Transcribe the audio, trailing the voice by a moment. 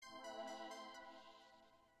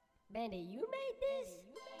Benny, you made this?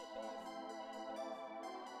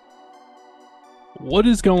 What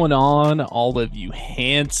is going on, all of you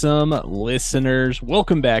handsome listeners?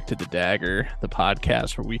 Welcome back to the Dagger, the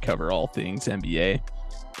podcast where we cover all things NBA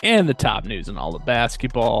and the top news in all of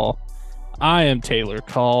basketball. I am Taylor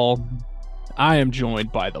Call. I am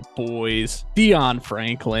joined by the boys, Dion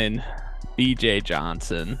Franklin, BJ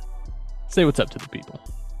Johnson. Say what's up to the people.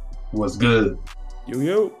 What's good?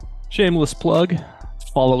 Yo. Shameless plug.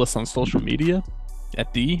 Follow us on social media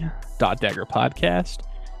at the.Dagger Podcast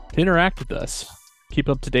to interact with us. Keep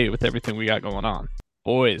up to date with everything we got going on.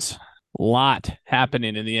 Boys, a lot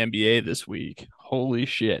happening in the NBA this week. Holy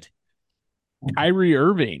shit. Kyrie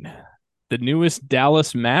Irving, the newest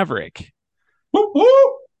Dallas Maverick. Woo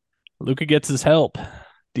woo! Luka gets his help.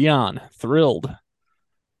 Dion, thrilled.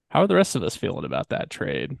 How are the rest of us feeling about that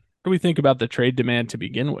trade? What do we think about the trade demand to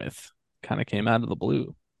begin with? Kind of came out of the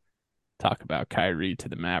blue. Talk about Kyrie to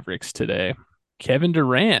the Mavericks today. Kevin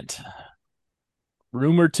Durant,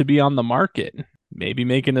 rumored to be on the market. Maybe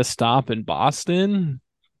making a stop in Boston.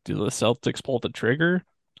 Do the Celtics pull the trigger?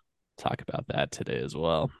 Talk about that today as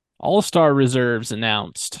well. All-Star reserves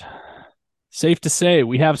announced. Safe to say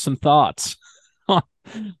we have some thoughts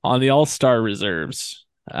on the All-Star reserves.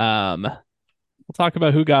 We'll talk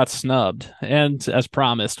about who got snubbed. And as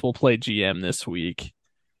promised, we'll play GM this week.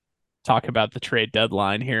 Talk about the trade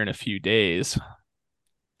deadline here in a few days.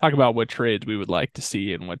 Talk about what trades we would like to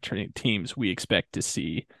see and what teams we expect to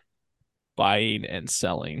see buying and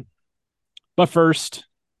selling. But first,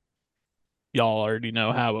 y'all already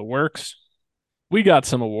know how it works. We got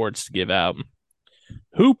some awards to give out.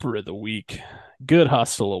 Hooper of the Week, Good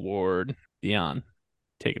Hustle Award. Dion,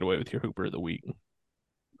 take it away with your Hooper of the Week.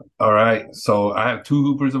 All right, so I have two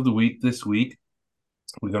Hoopers of the Week this week.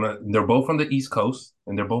 They're both on the East Coast,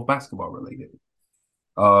 and they're both basketball related.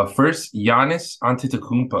 First, Giannis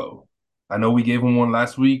Antetokounmpo. I know we gave him one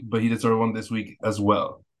last week, but he deserves one this week as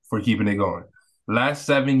well for keeping it going. Last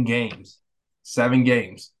 7 games, 7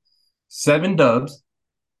 dubs,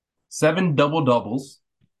 7 double-doubles,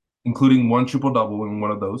 including 1 triple-double in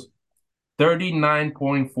one of those,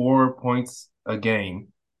 39.4 points a game,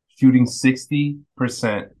 shooting 60%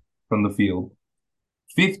 from the field,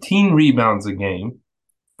 15 rebounds a game,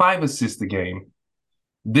 5 assists a game.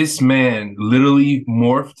 This man literally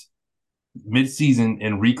morphed mid-season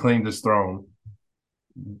and reclaimed his throne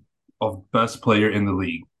of best player in the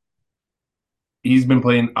league. He's been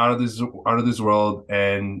playing out of this world,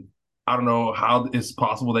 and I don't know how it's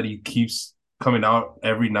possible that he keeps coming out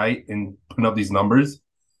every night and putting up these numbers,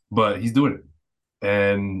 but he's doing it,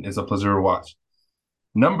 and it's a pleasure to watch.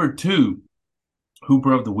 Number 2,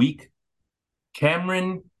 Hooper of the Week,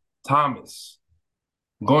 Cameron Thomas,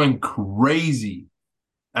 going crazy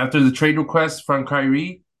after the trade request from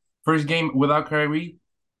Kyrie. First game without Kyrie,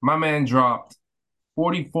 my man dropped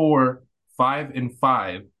 44, 5, and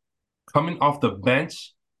 5, coming off the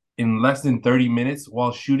bench in less than 30 minutes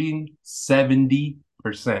while shooting 70%.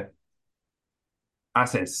 I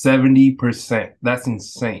said 70%. That's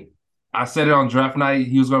insane. I said it on draft night.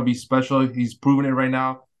 He was going to be special. He's proving it right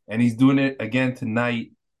now, and he's doing it again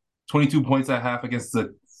tonight. 22 points at half against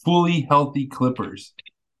the fully healthy Clippers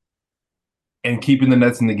and keeping the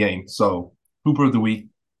Nets in the game. So, Hooper of the Week,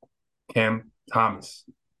 Cam Thomas.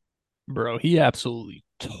 Bro, he absolutely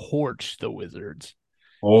torched the Wizards.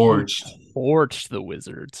 Torched the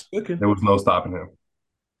Wizards. Okay. There was no stopping him.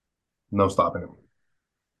 No stopping him.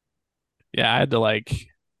 Yeah, I had to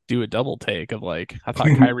do a double take of I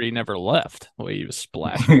thought Kyrie never left the way he was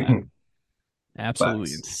splashing that.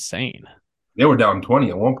 Absolutely Facts. insane. They were down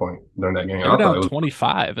 20 at one point during that game. They were down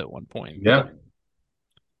 25 at one point. Yeah.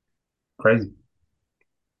 Crazy.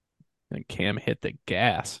 And Cam hit the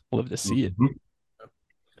gas. Love to see it. Mhm.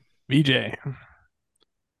 VJ,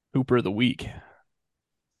 Hooper of the Week.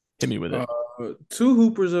 Hit me with it. 2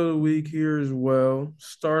 Hoopers of the Week here as well.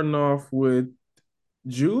 Starting off with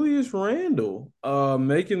Julius Randle,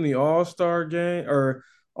 making the All-Star game or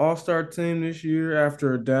All-Star team this year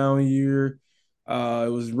after a down year.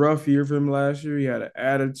 It was a rough year for him last year. He had an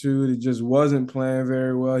attitude. He just wasn't playing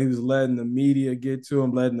very well. He was letting the media get to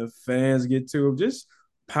him, letting the fans get to him, just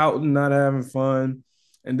pouting, not having fun.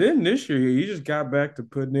 And then this year, he just got back to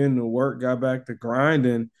putting in the work, got back to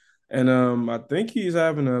grinding. And I think he's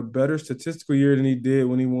having a better statistical year than he did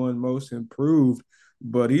when he won Most Improved.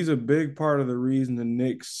 But he's a big part of the reason the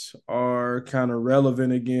Knicks are kind of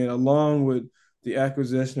relevant again, along with the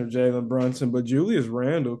acquisition of Jalen Brunson. But Julius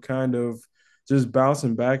Randle kind of just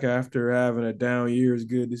bouncing back after having a down year is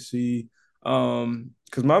good to see.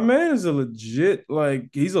 Because my man is a legit,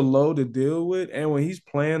 he's a load to deal with. And when he's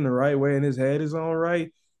playing the right way and his head is on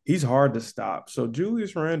right, he's hard to stop. So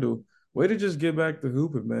Julius Randle, way to just get back to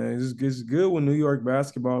hooping, man. It's good when New York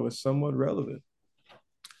basketball is somewhat relevant.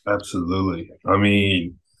 Absolutely. I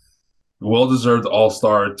mean, well-deserved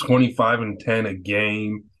all-star, 25 and 10 a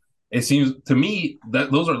game. It seems to me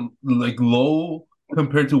that those are like low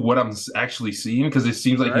compared to what I'm actually seeing because it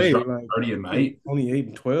seems like he's Right, dropping like 30 a night. 28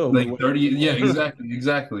 and 12. Like 30, yeah,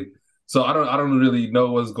 exactly. So I don't really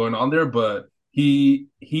know what's going on there, but he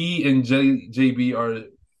and JB are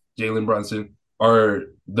Jalen Brunson are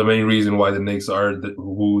the main reason why the Knicks are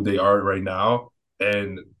who they are right now.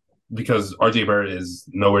 And because RJ Barrett is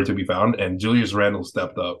nowhere to be found, and Julius Randle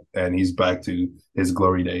stepped up, and he's back to his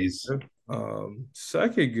glory days.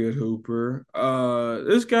 Second good hooper.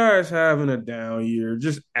 This guy's having a down year,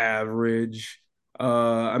 just average.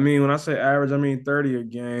 I mean, when I say average, I mean 30 a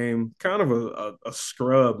game, kind of a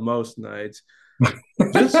scrub most nights.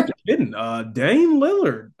 Just kidding. Dame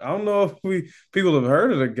Lillard. I don't know if people have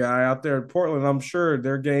heard of the guy out there in Portland. I'm sure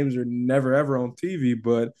their games are never ever on TV,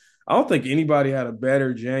 but I don't think anybody had a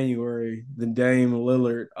better January than Dame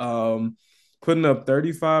Lillard. Putting up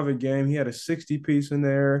 35 a game. He had a 60 piece in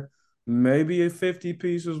there, maybe a 50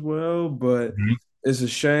 piece as well, but Mhm. it's a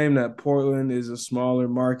shame that Portland is a smaller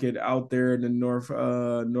market out there in the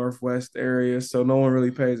northwest area, so no one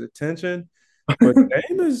really pays attention. But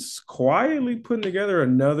Dame is quietly putting together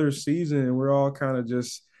another season, and we're all kind of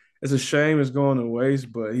just, it's a shame it's going to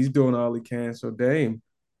waste, but he's doing all he can. So, Dame,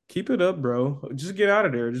 keep it up, bro. Just get out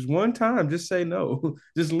of there. Just one time. Just say no.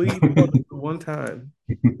 Just leave one time.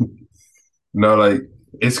 No, like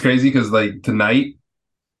it's crazy because like tonight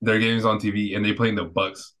their game's on TV and they playing the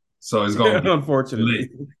Bucks, so it's gonna be lit. Unfortunately.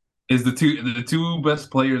 Is the two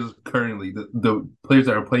best players currently the players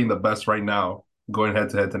that are playing the best right now going head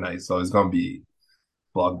to head tonight, so it's gonna be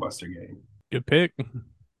blockbuster game. Good pick.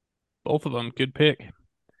 Both of them, good pick.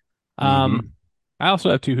 Mm-hmm. I also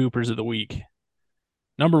have two hoopers of the week.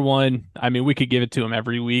 Number one, I mean, we could give it to him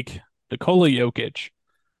every week. Nikola Jokic.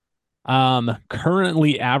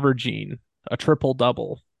 Currently averaging a triple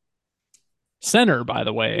double. Center, by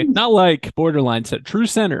the way, not like borderline center, true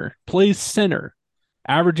center, plays center,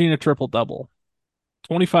 averaging a triple double.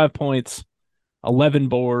 25 points, 11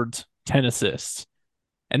 boards, 10 assists.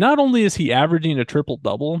 And not only is he averaging a triple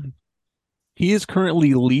double, he is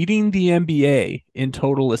currently leading the NBA in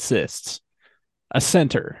total assists. A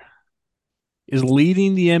center is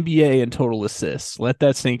leading the NBA in total assists. Let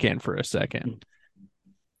that sink in for a second.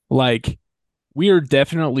 Like, we are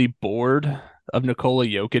definitely bored of Nikola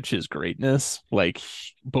Jokic's greatness. Like,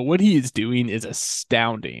 but what he is doing is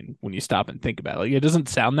astounding when you stop and think about it. Like, it doesn't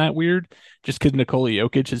sound that weird just because Nikola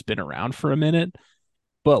Jokic has been around for a minute.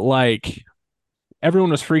 But like,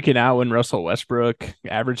 everyone was freaking out when Russell Westbrook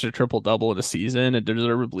averaged a triple double in a season, and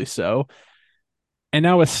deservedly so. And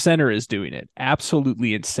now a center is doing it.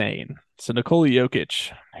 Absolutely insane. So Nikola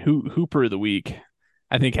Jokic, Hooper of the week,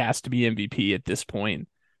 I think has to be MVP at this point.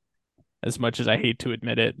 As much as I hate to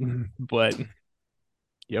admit it, but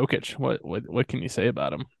Jokic, what can you say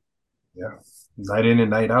about him? Yeah, night in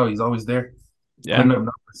and night out, he's always there. Yeah, Putting up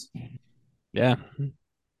numbers. yeah.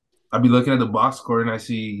 I'd be looking at the box score and I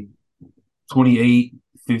see 28,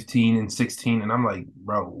 15, and 16, and I'm like,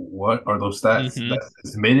 bro, what are those stats? Mhm.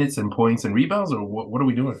 That's minutes and points and rebounds, or what are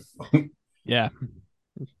we doing? Yeah.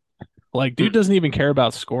 Like, dude doesn't even care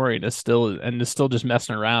about scoring. Is still just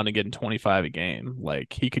messing around and getting 25 a game.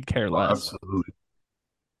 Like, he could care less. Absolutely.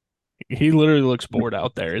 He literally looks bored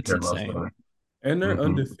out there. It's Care less, insane. brother. And they're Mhm.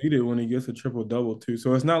 undefeated when he gets a triple double too.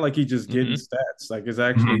 So it's not like he's just getting stats. Like it's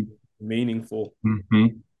actually meaningful.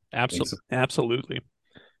 Mm-hmm. Absolutely.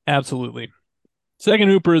 Second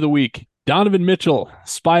hooper of the week, Donovan Mitchell,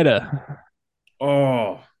 Spida.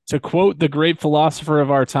 Oh, To quote the great philosopher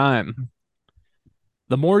of our time,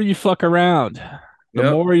 the more you fuck around, the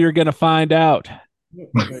Yep. more you're going to find out.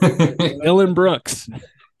 Dylan Brooks,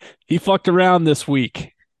 he fucked around this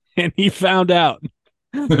week, and he found out.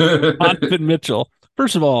 Donovan Mitchell.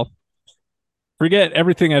 First of all, forget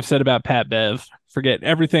everything I've said about Pat Bev. Forget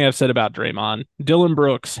everything I've said about Draymond. Dylan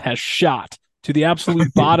Brooks has shot to the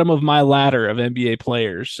absolute bottom of my ladder of NBA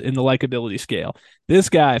players in the likability scale. This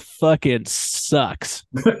guy fucking sucks.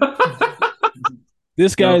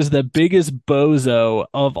 This guy is the biggest bozo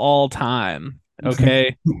of all time.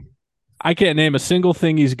 Okay. I can't name a single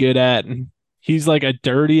thing he's good at. He's like a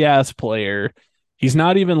dirty ass player. He's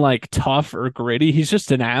not even like tough or gritty. He's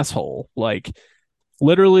just an asshole. Like,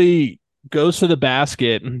 literally goes to the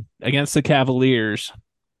basket against the Cavaliers.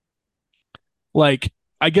 Like,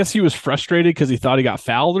 I guess he was frustrated because he thought he got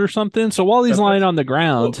fouled or something. So while he's lying on the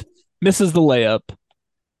ground, misses the layup,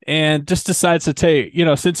 and just decides to take,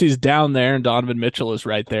 since he's down there and Donovan Mitchell is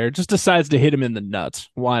right there, just decides to hit him in the nuts.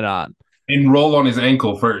 Why not? And roll on his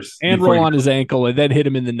ankle first. And roll on his ankle and then hit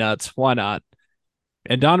him in the nuts. Why not?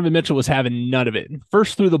 And Donovan Mitchell was having none of it.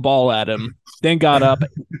 First threw the ball at him, then got up.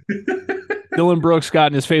 Dillon Brooks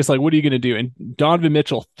got in his face like, what are you going to do? And Donovan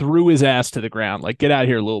Mitchell threw his ass to the ground like, get out of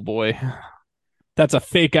here, little boy. That's a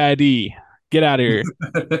fake ID. Get out of here.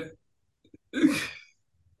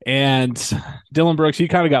 And Dillon Brooks, he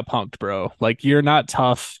kind of got punked, bro. Like, you're not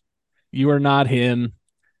tough. You are not him.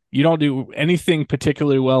 You don't do anything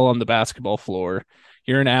particularly well on the basketball floor.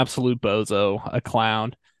 You're an absolute bozo, a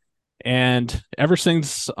clown. And ever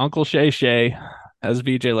since Uncle Shay, as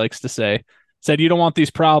VJ likes to say, said you don't want these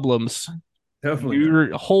problems, Definitely.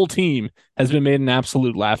 your whole team has been made an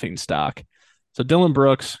absolute laughing stock. So Dillon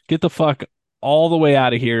Brooks, get the fuck all the way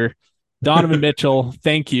out of here. Donovan Mitchell,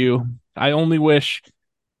 thank you. I only wish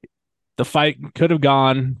the fight could have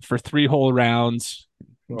gone for 3 whole rounds.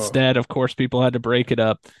 Instead, of course, people had to break it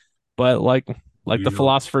up. But like the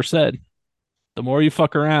philosopher said, the more you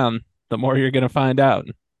fuck around, the more you're going to find out.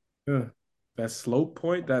 Yeah. That slope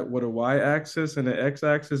point, that what a y-axis and an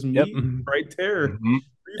x-axis meet right there. Mm-hmm.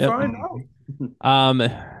 You find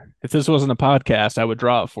out. If this wasn't a podcast, I would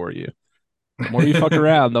draw it for you. The more you fuck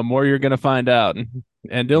around, the more you're going to find out.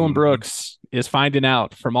 And Dillon Brooks is finding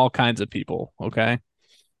out from all kinds of people, okay?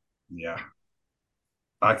 Yeah.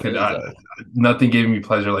 Nothing gave me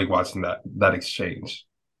pleasure like watching that exchange.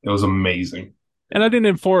 It was amazing. And I didn't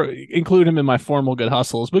include him in my formal good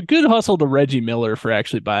hustles, but good hustle to Reggie Miller for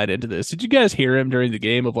actually buying into this. Did you guys hear him during the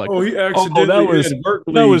game of like, he accidentally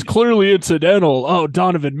that was clearly incidental. Oh,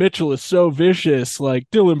 Donovan Mitchell is so vicious. Like,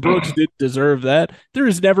 Dillon Brooks didn't deserve that. There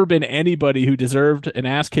has never been anybody who deserved an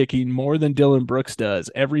ass kicking more than Dillon Brooks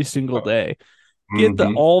does every single day. Get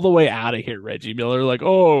all the way out of here, Reggie Miller. Like,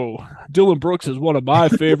 oh, Dillon Brooks is one of my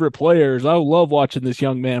favorite players. I love watching this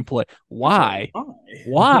young man play. Why?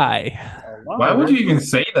 Why would you even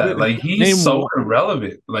say that? Like, he's so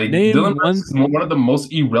irrelevant. Like, Dillon Brooks is one of the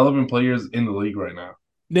most irrelevant players in the league right now.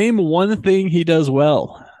 Name one thing he does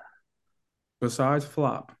well. Besides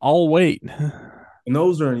flop. I'll wait. And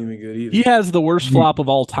those aren't even good either. He has the worst flop of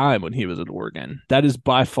all time when he was at Oregon. That is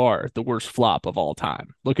by far the worst flop of all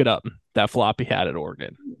time. Look it up. That flop he had at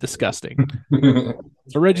Oregon. Disgusting.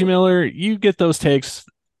 So Reggie Miller, you get those takes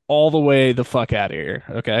all the way the fuck out of here,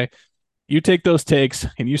 okay? You take those takes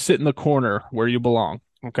and you sit in the corner where you belong,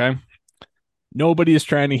 okay? Nobody is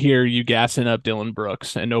trying to hear you gassing up Dillon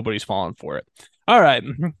Brooks, and nobody's falling for it. All right.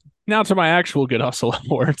 Now to my actual good hustle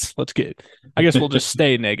awards. I guess we'll just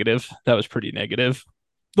stay negative. That was pretty negative.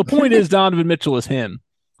 The point is Donovan Mitchell is him,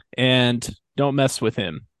 and don't mess with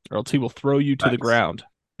him, or else he will throw you to the ground.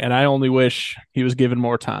 And I only wish he was given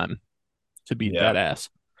more time to beat that ass.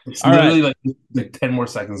 It's literally like 10 more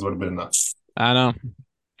seconds would have been enough. I know.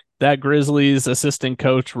 That Grizzlies assistant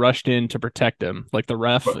coach rushed in to protect him, like the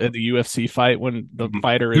ref at the UFC fight when the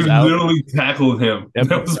fighter is out. He literally tackled him. Yep.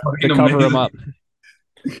 To cover him up.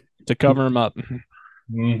 To cover him up.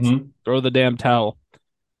 Throw the damn towel.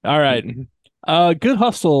 All right. Good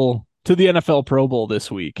hustle to the NFL Pro Bowl this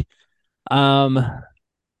week. I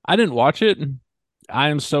didn't watch it. I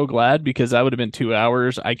am so glad because that would have been 2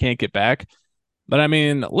 hours. I can't get back. But I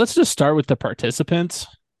mean, let's just start with the participants.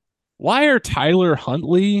 Why are Tyler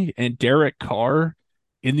Huntley and Derek Carr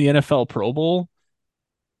in the NFL Pro Bowl?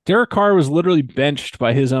 Derek Carr was literally benched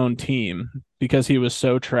by his own team because he was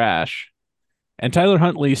so trash. And Tyler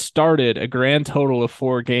Huntley started a grand total of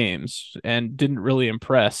 4 games and didn't really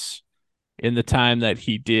impress in the time that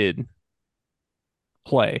he did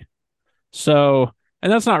play. So,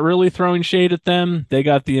 and that's not really throwing shade at them. They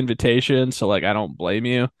got the invitation, so like I don't blame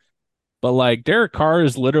you. But like Derek Carr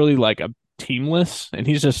is literally like a teamless, and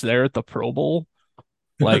he's just there at the Pro Bowl.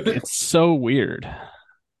 Like it's so weird.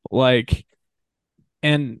 Like,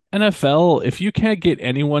 and NFL, if you can't get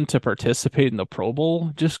anyone to participate in the Pro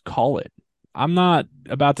Bowl, just call it. I'm not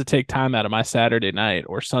about to take time out of my Saturday night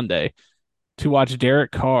or Sunday to watch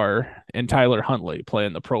Derek Carr and Tyler Huntley play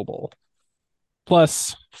in the Pro Bowl.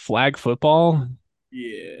 Plus, flag football.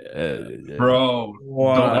 Yeah. Bro.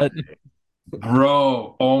 What?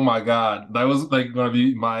 Bro. Oh, my God. That was like going to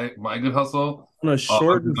be my good hustle. On a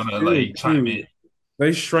short chime in.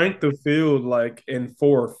 They shrank the field like in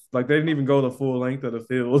fourth. Like they didn't even go the full length of the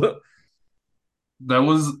field. That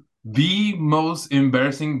was the most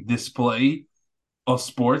embarrassing display of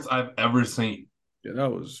sports I've ever seen. Yeah,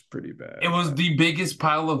 that was pretty bad. It was the biggest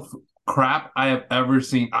pile of crap I have ever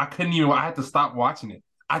seen. I had to stop watching it.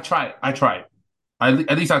 I tried.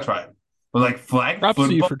 At least I tried. But like flag Props football.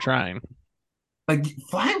 To you for trying. Like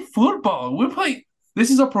flag football. We're playing.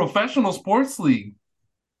 This is a professional sports league.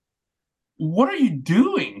 what are you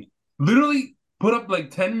doing? Literally put up like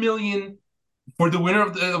 10 million for the winner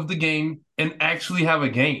of the game and actually have a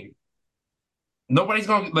game. Nobody's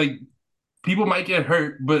gonna like people might get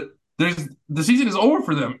hurt, but the season is over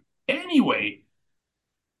for them anyway.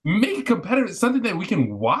 Make it competitive, something that we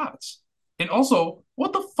can watch. And also,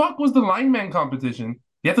 what the fuck was the lineman competition?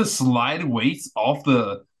 You have to slide weights off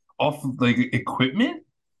like equipment.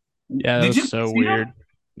 Yeah, that Did was you so see that? weird.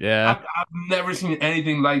 Yeah. I've never seen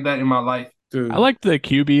anything like that in my life. I Dude, like the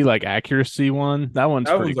QB like accuracy one. That one's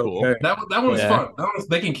that pretty was cool. okay. That one's But Yeah. fun.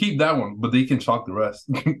 They can keep that one, but they can chalk the rest.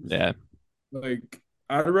 Yeah. like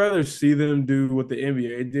I'd rather see them do what the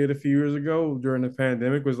NBA did a few years ago during the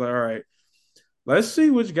pandemic was like, all right, let's see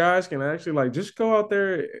which guys can actually like just go out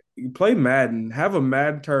there, play Madden, have a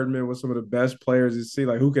Madden tournament with some of the best players and see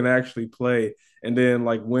like who can actually play. And then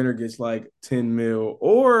like winner gets like 10 mil.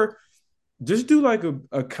 Or just do like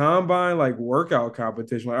a combine like workout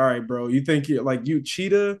competition. Like, all right, bro, you think you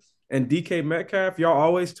Cheetah and DK Metcalf, y'all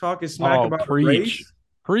always talking smack Oh, about a preach. race.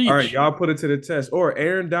 All right, Preach. y'all put it to the test. Or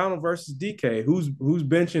Aaron Donald versus DK. Who's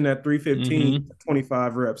benching at 315, Mm-hmm.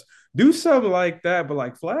 25 reps? Do something like that, but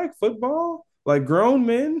like flag football, like grown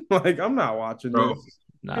men. Like, I'm not watching Bro, this.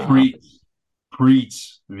 Nah. preach,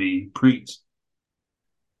 preach, V, preach.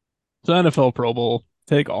 So NFL Pro Bowl,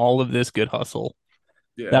 take all of this good hustle.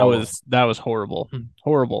 Yeah. That was horrible.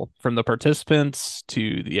 Horrible. From the participants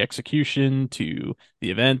to the execution to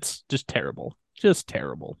the events. Just terrible. Just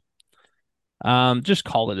terrible. Just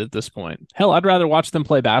call it at this point. Hell, I'd rather watch them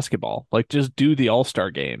play basketball. Like, just do the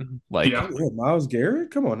All-Star game. Like, Yeah. Oh, yeah, Myles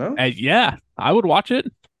Garrett? Come on now. yeah, I would watch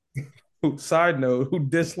it. Side note, who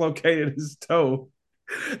dislocated his toe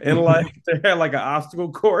and like they had like an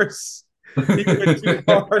obstacle course. He went too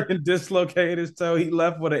hard and dislocated his toe. He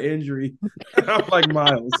left with an injury. I'm like,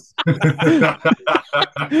 Miles.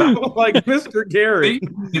 I'm like, Mr. Garrett.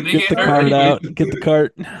 Did they Get the get hurt cart out. anyways? Get the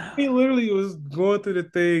cart. He literally was going through the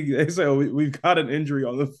thing. They said, oh, we've got an injury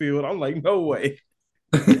on the field. I'm like, no way.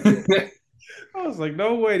 I was like,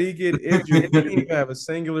 no way did he get injured. He didn't even have a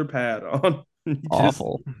singular pad on.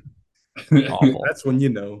 Awful. Awful. That's when you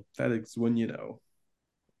know. That is when you know.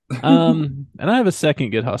 And I have a second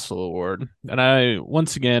Good Hustle award, and I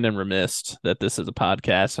once again am remiss that this is a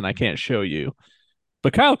podcast and I can't show you.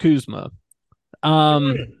 But Kyle Kuzma,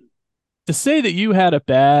 to say that you had a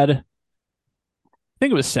bad, I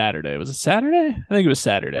think it was Saturday. Was it Saturday? I think it was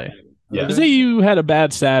Saturday. Yeah. To say you had a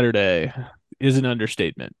bad Saturday is an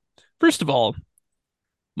understatement. First of all,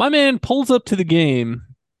 my man pulls up to the game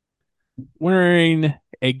wearing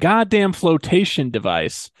a goddamn flotation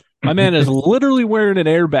device. My man is literally wearing an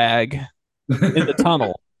airbag in the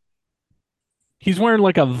tunnel. He's wearing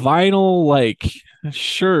like a vinyl like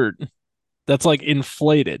shirt that's like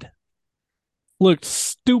inflated. Looked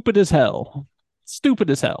stupid as hell.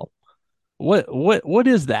 Stupid as hell. What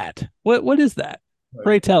is that? What is that?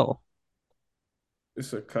 Pray tell.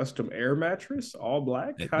 It's a custom air mattress, all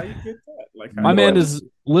black. How you get that? Like, how My you man get is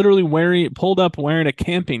literally pulled up wearing a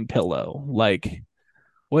camping pillow. Like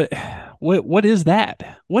what is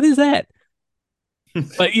that? What is that?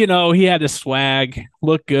 But he had his swag,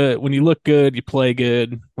 look good. When you look good, you play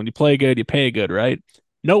good. When you play good, you pay good, right?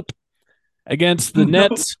 Nope. Against the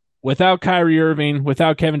Nope. Nets, without Kyrie Irving,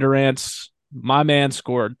 without Kevin Durant, my man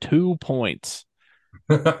scored 2 points.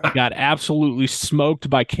 He got absolutely smoked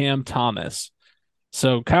by Cam Thomas.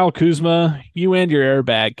 So Kyle Kuzma, you and your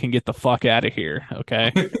airbag can get the fuck out of here,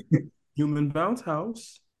 okay? human bounce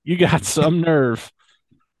house? You got some nerve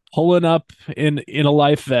pulling up in a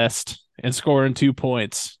life vest and scoring 2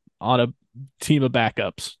 points on a team of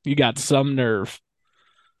backups. You got some nerve.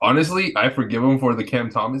 Honestly, I forgive him for the Cam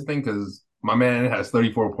Thomas thing because my man has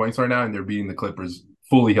 34 points right now and they're beating the Clippers,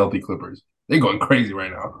 fully healthy Clippers. They're going crazy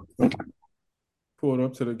right now. Pulled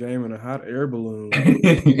up to the game in a hot air balloon.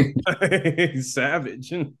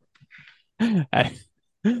 Savage.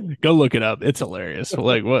 Go look it up. It's hilarious.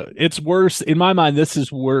 Like what? It's worse in my mind. This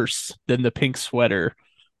is worse than the pink sweater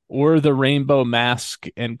or the rainbow mask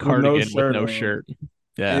and cardigan with no shirt.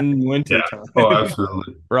 Yeah. In winter Yeah. time. Oh,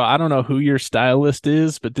 absolutely. Bro, I don't know who your stylist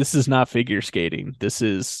is, but this is not figure skating. This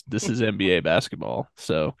is NBA basketball.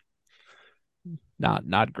 So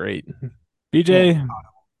not great. BJ,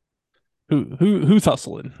 who's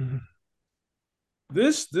hustling?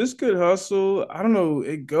 This good hustle, I don't know,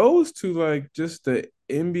 it goes to like just the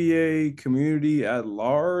NBA community at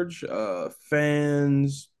large,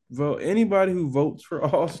 fans, vote anybody who votes for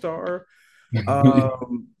All-Star.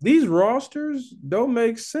 These rosters don't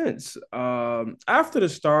make sense. After the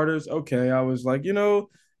starters, okay, I was like,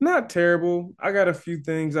 not terrible. I got a few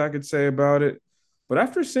things I could say about it. But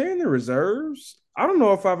after seeing the reserves, I don't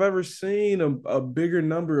know if I've ever seen a bigger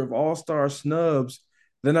number of all-star snubs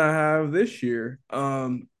than I have this year.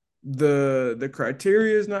 The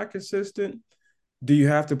criteria is not consistent. Do you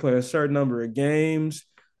have to play a certain number of games?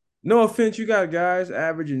 No offense, you got guys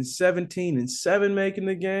averaging 17 and 7 making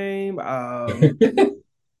the game.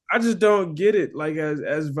 I just don't get it. Like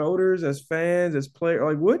as voters, as fans, as players,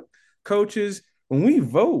 like what coaches when we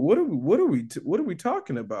vote, what are we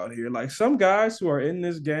talking about here? Like some guys who are in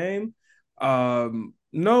this game,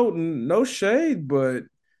 no shade, but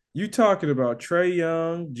you talking about Trae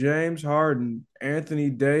Young, James Harden, Anthony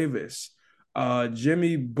Davis,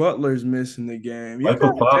 Jimmy Butler's missing the game. You got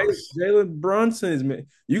Michael Fox. Jalen Brunson is.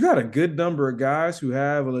 You got a good number of guys who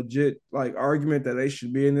have a legit like argument that they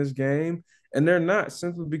should be in this game, and they're not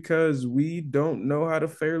simply because we don't know how to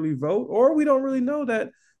fairly vote, or we don't really know that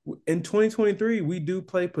in 2023 we do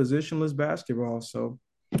play positionless basketball. So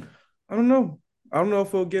I don't know. I don't know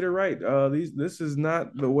if we'll get it right. This is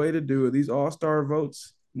not the way to do it. These all-star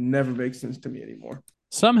votes never make sense to me anymore.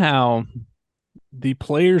 Somehow the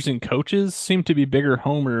players and coaches seem to be bigger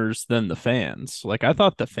homers than the fans. Like I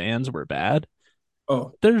thought the fans were bad.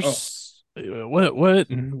 There's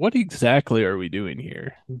what exactly are we doing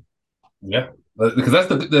here? Yeah, because that's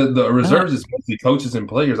the reserves is mostly coaches and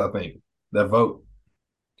players. I think that vote.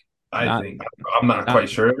 I think I'm not quite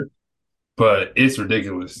sure, but it's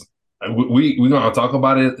ridiculous. We're gonna talk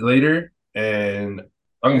about it later, and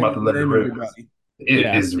I'm about to let it rip. It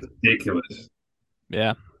is ridiculous.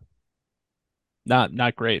 Yeah.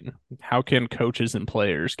 Not great. How can coaches and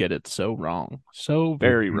players get it so wrong? So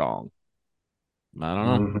very wrong. I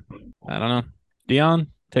don't know. I don't know. Dion,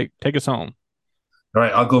 take us home. All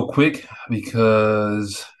right, I'll go quick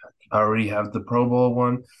because I already have the Pro Bowl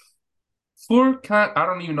one. I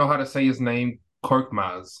don't even know how to say his name,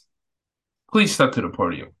 Korkmaz. Please step to the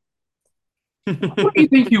podium. Who do you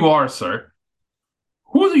think you are, sir?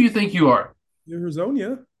 Who do you think you are?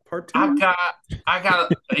 Arizona, part 2. I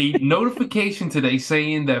got a notification today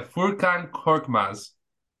saying that Furkan Korkmaz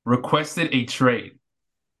requested a trade.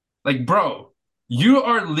 Like, bro, you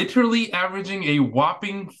are literally averaging a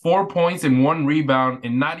whopping 4 points and 1 rebound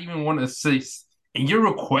and not even 1 assist, and you're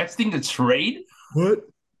requesting a trade? What?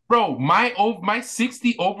 Bro, my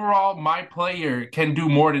 60 overall, my player can do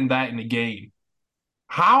more than that in a game.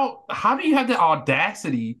 How do you have the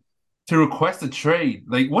audacity to request a trade?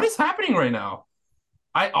 Like, what is happening right now?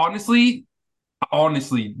 I honestly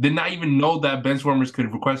did not even know that benchwarmers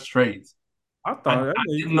could request trades. I thought I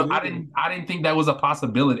didn't know. I didn't think that was a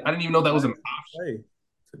possibility. I didn't even know that was an option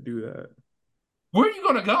to do that. Where are you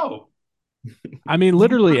gonna go? I mean,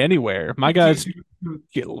 literally anywhere. My guy's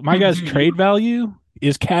trade value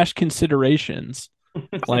is cash considerations.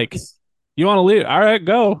 Like, you want to leave? All right,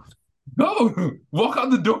 go. Go. Walk out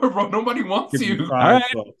the door, bro. Nobody wants you. All right.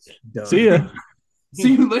 See ya.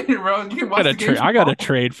 See you later, bro. You can watch the game. I got a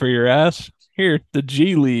trade for your ass. Here, the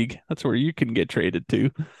G League. That's where you can get traded to.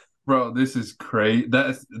 Bro, this is crazy.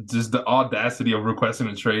 That's just the audacity of requesting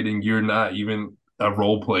a trade, and you're not even a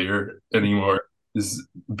role player anymore. Is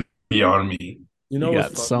beyond me. You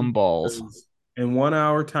got some balls. In 1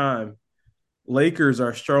 hour time, Lakers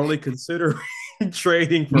are strongly considering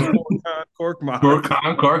trading for Furkan Korkmaz.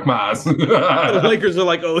 Furkan Korkmaz. The Lakers are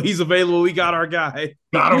like, oh, he's available. We got our guy.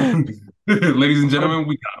 Got him. Ladies and gentlemen,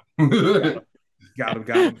 we got him. Got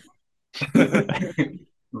him.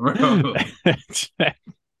 Bro.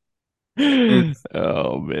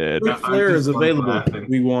 Oh, man. Flair is available. Laughing.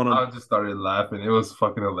 We want him. I just started laughing. It was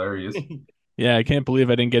fucking hilarious. Yeah, I can't believe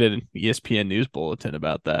I didn't get an ESPN news bulletin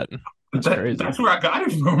about that. That's crazy. That's where I got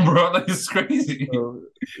it from, bro. Like, it's crazy.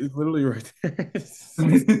 It's literally right there.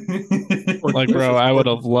 Like, bro, I would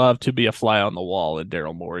have loved to be a fly on the wall in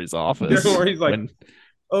Daryl Morey's office. Daryl Morey's like,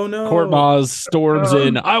 oh no. Korkmaz storms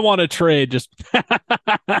in. I want to trade. Just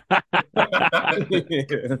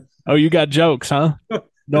Oh, you got jokes, huh?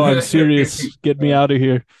 No, I'm serious. Get me out of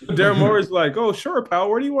here. Daryl Morey's like, oh, sure, pal.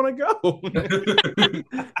 Where do you want to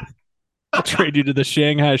go? I'll trade you to the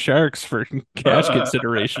Shanghai Sharks for cash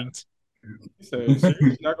considerations. So,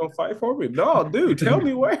 you're not gonna fight for me? No, dude. Tell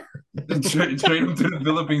me where. Trade him to the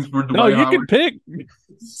Philippines for Dwight No, you Howard. can pick.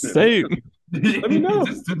 Say, let me know.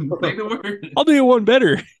 I'll do you one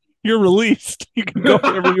better. You're released. You can go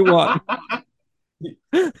wherever you want.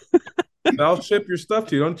 I'll ship your stuff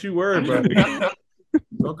to you. Don't you worry about it.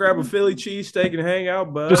 Go grab a Philly cheesesteak and hang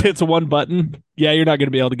out, bud. Just hits one button. Yeah, you're not going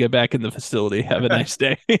to be able to get back in the facility. Have a nice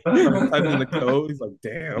day. Type in the code. He's like,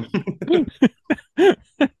 damn.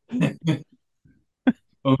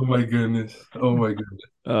 Oh my goodness.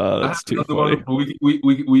 That's too funny.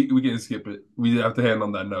 We can skip it. We have to hand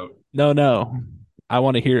on that note. No. I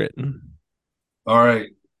want to hear it. All right.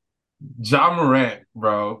 Ja Morant,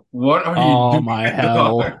 bro. What are you Oh doing, my dog?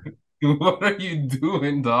 hell. What are you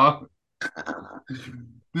doing, dog?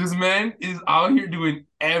 This man is out here doing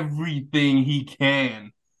everything he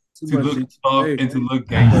can Too to much look tough GTA, and to man. look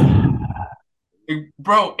gangster.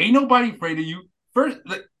 Bro, ain't nobody afraid of you. First,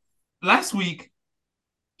 last week,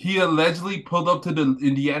 he allegedly pulled up to the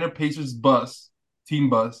Indiana Pacers team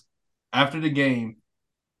bus, after the game,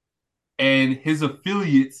 and his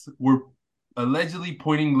affiliates were allegedly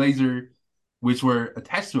pointing laser, which were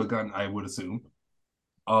attached to a gun, I would assume,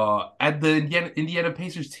 at the Indiana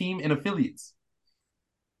Pacers team and affiliates.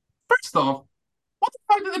 First off, what the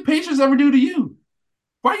fuck did the Pacers ever do to you?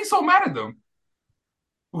 Why are you so mad at them?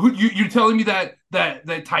 You're telling me that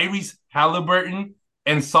Tyrese Halliburton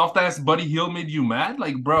and soft ass Buddy Hield made you mad?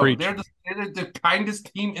 Like, bro, Preach. they're the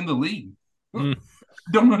kindest team in the league. Mm.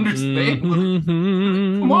 Don't understand.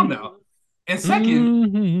 Come on now. And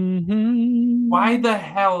second, why the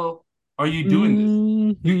hell are you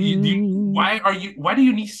doing this? Why do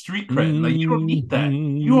you need street cred? Like, you don't need that.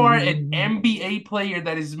 You are an NBA player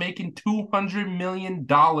that is making $200 million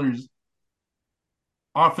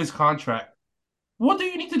off his contract. What do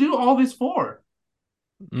you need to do all this for?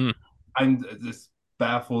 Mm. I'm just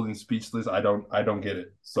baffled and speechless. I don't get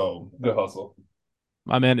it. So good hustle.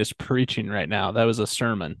 My man is preaching right now. That was a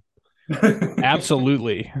sermon.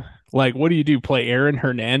 Absolutely. Like, what do you do? Play Aaron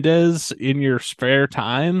Hernandez in your spare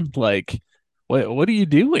time? Like, what are you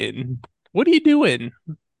doing? What are you doing?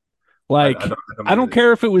 Like, I don't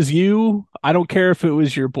care if it was you. I don't care if it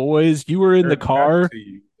was your boys. You were in the car.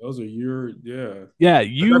 Those are your Yeah,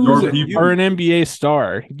 you Your are an NBA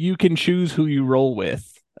star. You can choose who you roll with.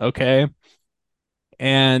 Okay.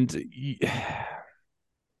 And you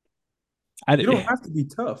don't have to be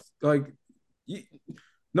tough. Like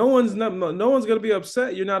no one's gonna be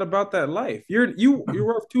upset. You're not about that life. You're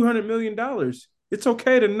worth $200 million. It's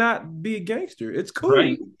okay to not be a gangster. It's cool.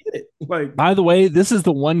 Right? Get it. Like, by the way, this is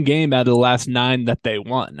the one game out of the last 9 that they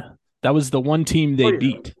won. That was the one team they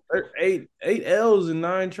beat. They're eight L's in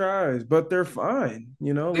 9 tries, but they're fine.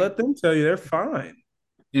 Let them tell you they're fine.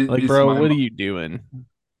 Like, bro, what are you doing?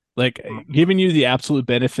 Like, giving you the absolute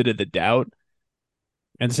benefit of the doubt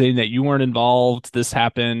and saying that you weren't involved, this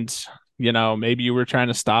happened, maybe you were trying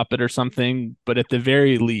to stop it or something, but at the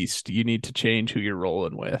very least, you need to change who you're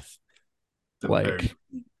rolling with. Like,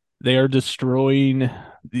 they are destroying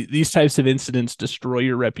these types of incidents, destroy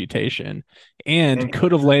your reputation, and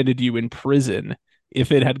could have landed you in prison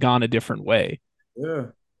if it had gone a different way. Yeah.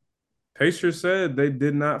 Pacers said they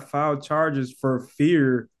did not file charges for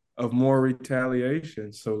fear of more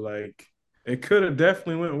retaliation. So, like, it could have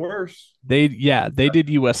definitely went worse. They did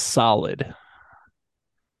you a solid.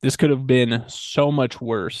 This could have been so much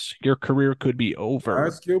worse. Your career could be over.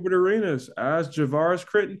 Ask Gilbert Arenas. Ask Javaris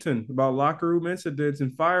Crittenton about locker room incidents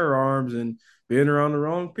and firearms and being around the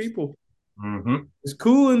wrong people. Mm-hmm. It's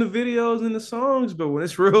cool in the videos and the songs, but when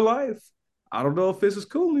it's real life, I don't know if this is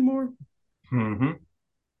cool anymore. Mm-hmm.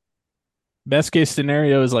 Best case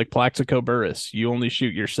scenario is like Plaxico Burress. You only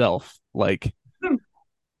shoot yourself. Like,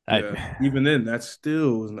 even then, that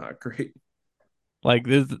still was not great. Like,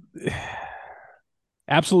 this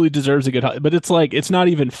absolutely deserves a good, but it's like, it's not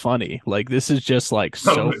even funny. Like, this is just like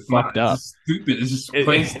so fucked up. It's stupid. It's just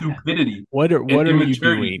plain stupidity. What are you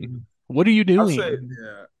doing? What are you doing?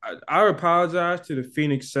 I apologize to the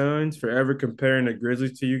Phoenix Suns for ever comparing the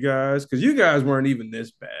Grizzlies to you guys, because you guys weren't even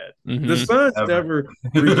this bad. Mm-hmm. The Suns never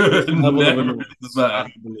reached this level of annoyance,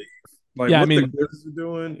 I believe. Like, what the Grizzlies are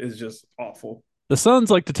doing is just awful. The Suns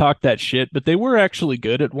like to talk that shit, but they were actually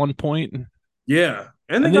good at one point. Yeah,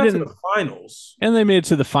 and they got to the finals. And they made it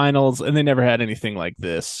to the finals, and they never had anything like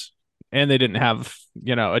this. And they didn't have,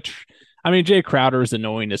 Jay Crowder is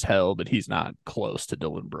annoying as hell, but he's not close to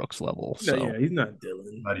Dylan Brooks level. So. Yeah, he's not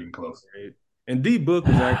Dylan. Not even close. Right? And D Book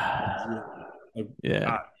is actually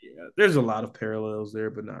yeah. There's a lot of parallels there,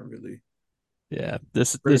 but not really. Yeah,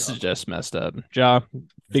 this is just messed up. Ja,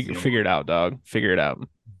 figure it out, dog. Figure it out.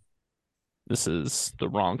 This is the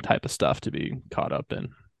wrong type of stuff to be caught up in.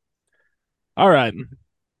 All right.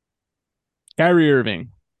 Kyrie Irving,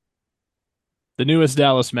 the newest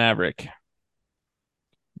Dallas Maverick.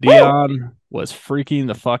 Dion was freaking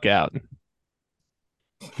the fuck out.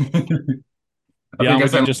 Dion,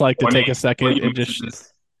 would you just like to take a second and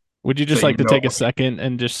just would you just like to take a second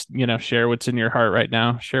and just, share what's in your heart right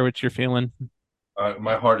now? Share what you're feeling.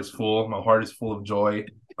 My heart is full. My heart is full of joy.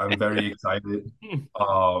 I'm very excited.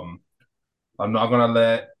 I'm not gonna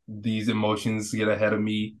let these emotions get ahead of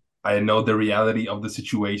me. I know the reality of the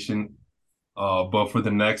situation. But for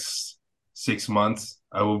the next 6 months,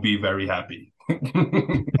 I will be very happy.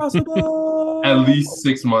 Possible. At least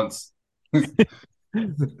 6 months.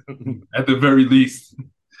 At the very least.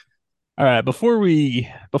 All right, before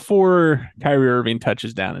Kyrie Irving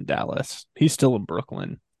touches down in Dallas, he's still in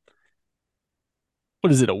Brooklyn.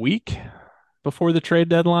 What is it, a week before the trade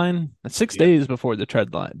deadline? 6 days before the trade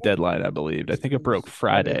deadline, I believe. I think it broke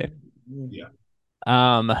Friday. Yeah.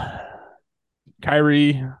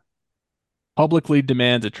 Kyrie publicly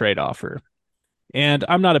demands a trade offer. And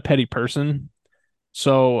I'm not a petty person,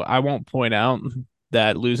 so I won't point out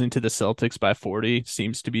that losing to the Celtics by 40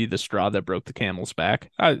 seems to be the straw that broke the camel's back.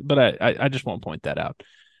 But I just won't point that out.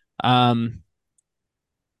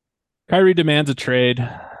 Kyrie demands a trade.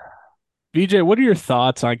 VJ, what are your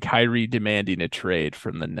thoughts on Kyrie demanding a trade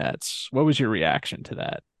from the Nets? What was your reaction to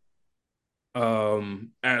that?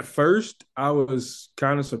 At first I was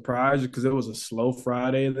kind of surprised because it was a slow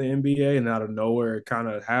Friday in the NBA and out of nowhere it kind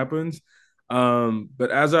of happens.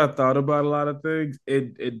 But as I thought about a lot of things,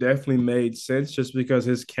 it definitely made sense just because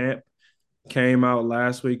his camp came out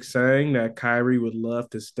last week saying that Kyrie would love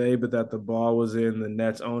to stay, but that the ball was in the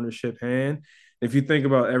Nets ownership hand. If you think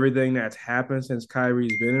about everything that's happened since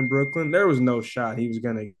Kyrie's been in Brooklyn, there was no shot he was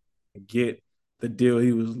going to get the deal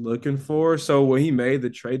he was looking for. So when he made the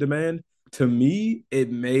trade demand, to me,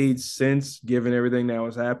 it made sense given everything that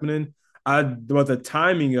was happening. But the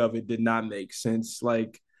timing of it did not make sense.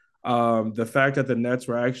 Like the fact that the Nets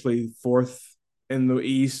were actually fourth in the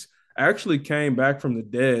East actually came back from the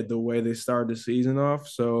dead the way they started the season off.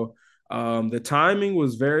 So the timing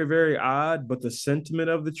was very, very odd, but the sentiment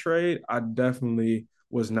of the trade, I definitely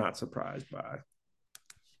was not surprised by.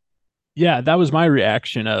 Yeah, that was my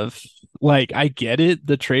reaction of like, I get it,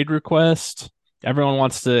 the trade request. Everyone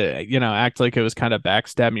wants to, act like it was kind of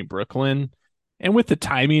backstabbing Brooklyn. And with the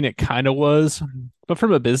timing, it kind of was. But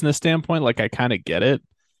from a business standpoint, like I kind of get it.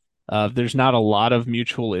 There's not a lot of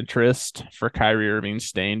mutual interest for Kyrie Irving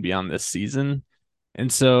staying beyond this season.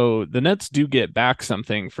 And so the Nets do get back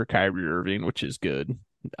something for Kyrie Irving, which is good.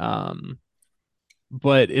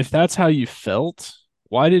 But if that's how you felt,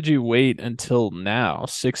 why did you wait until now,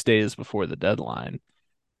 6 days before the deadline?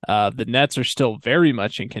 The Nets are still very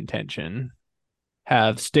much in contention,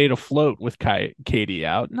 have stayed afloat with Katie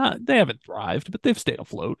out. Not They haven't thrived, but they've stayed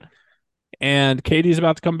afloat. And Katie's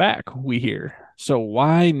about to come back, we hear. So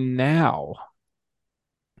why now?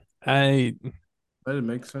 I But it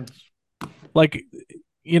makes sense. like,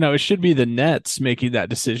 it should be the Nets making that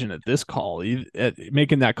decision at this call,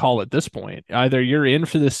 making that call at this point. Either you're in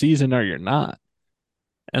for the season or you're not.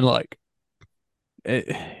 And like,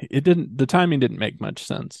 the timing didn't make much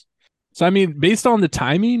sense. So, I mean, based on the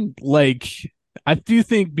timing, like, I do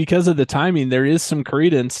think because of the timing, there is some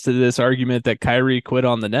credence to this argument that Kyrie quit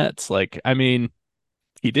on the Nets. Like, I mean,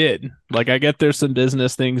 he did. Like, I get there's some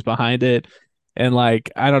business things behind it. And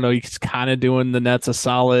like, I don't know, he's kind of doing the Nets a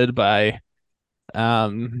solid by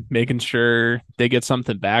making sure they get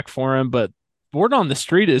something back for him. But word on the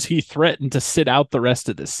street is he threatened to sit out the rest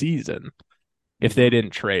of the season if they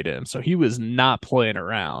didn't trade him. So he was not playing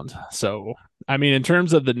around. So, I mean, in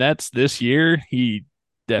terms of the Nets this year, he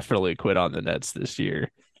definitely quit on the Nets this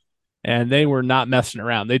year. And they were not messing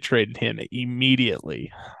around. They traded him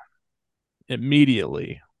immediately.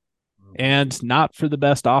 And not for the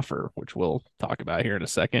best offer, which we'll talk about here in a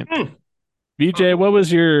second. VJ, what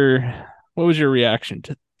was your reaction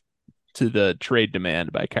to the trade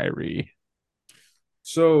demand by Kyrie?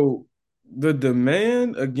 So the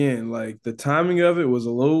demand again, like the timing of it was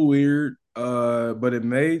a little weird, but it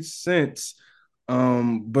made sense.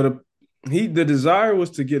 But the desire was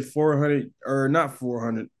to get 400 or not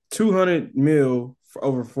 400, 200 mil for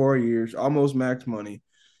over 4 years, almost max money.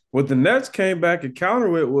 What the Nets came back and counter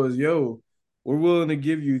with was, yo, we're willing to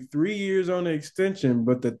give you 3 years on the extension,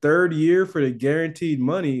 but the third year for the guaranteed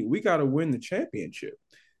money, we got to win the championship.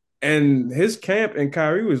 And his camp and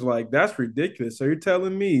Kyrie was like, that's ridiculous. So you're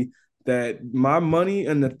telling me that my money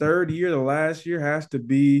in the third year, the last year, has to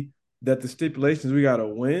be that the stipulations we got to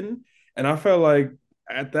win. And I felt like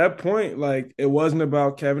at that point, like it wasn't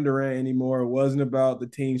about Kevin Durant anymore. It wasn't about the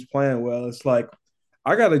teams playing well. It's like,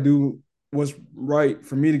 I got to do what's right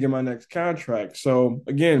for me to get my next contract. So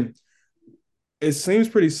again, it seems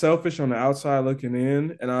pretty selfish on the outside looking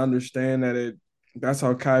in. And I understand that that's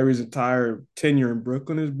how Kyrie's entire tenure in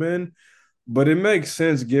Brooklyn has been. But it makes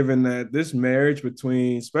sense given that this marriage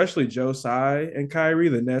between, especially Joe Tsai and Kyrie,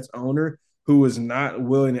 the Nets owner, who was not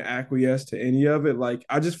willing to acquiesce to any of it, like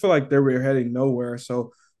I just feel like they were heading nowhere.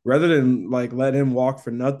 So rather than like let him walk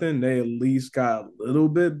for nothing, they at least got a little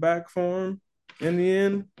bit back for him in the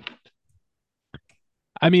end.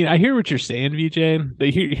 I mean, I hear what you're saying, VJ, but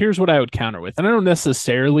here's what I would counter with. And I don't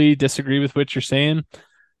necessarily disagree with what you're saying,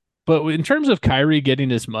 But in terms of Kyrie getting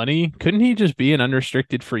his money, couldn't he just be an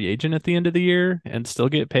unrestricted free agent at the end of the year and still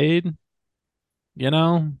get paid?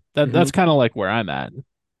 That's kind of like where I'm at.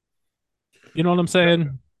 You know what I'm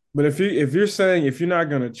saying? But if you're saying if you're not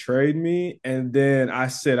gonna trade me and then I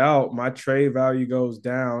sit out, my trade value goes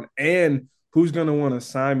down, and who's gonna want to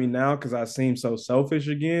sign me now because I seem so selfish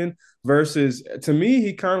again? Versus to me,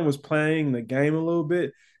 he kind of was playing the game a little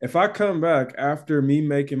bit. If I come back after me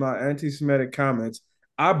making my anti-Semitic comments,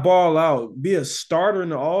 I ball out, be a starter in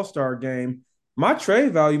the All-Star game. My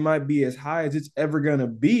trade value might be as high as it's ever gonna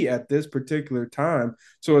be at this particular time.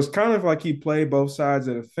 So it's kind of like he played both sides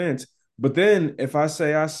of the fence. But then if I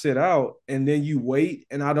say I sit out and then you wait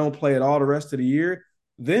and I don't play at all the rest of the year,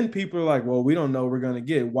 then people are like, well, we don't know what we're going to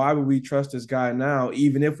get. Why would we trust this guy now,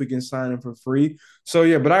 even if we can sign him for free? So,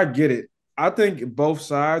 yeah, but I get it. I think both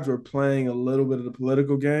sides were playing a little bit of the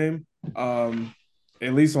political game, at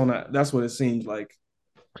least on that. That's what it seems like.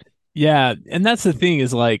 Yeah. And that's the thing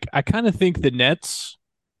is like, I kind of think the Nets,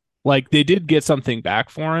 like they did get something back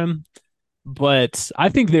for him. But I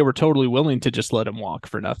think they were totally willing to just let him walk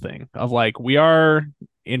for nothing. Of like, we are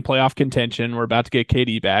in playoff contention. We're about to get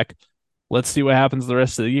KD back. Let's see what happens the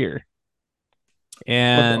rest of the year.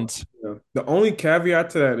 And the only caveat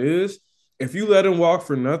to that is if you let him walk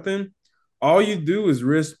for nothing, all you do is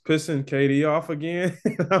risk pissing KD off again.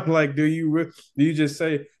 I'm like, do you just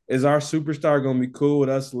say, is our superstar going to be cool with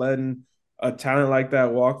us letting a talent like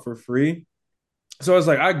that walk for free? So it's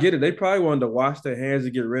like, I get it. They probably wanted to wash their hands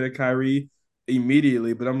and get rid of Kyrie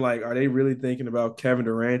immediately. But I'm like, are they really thinking about Kevin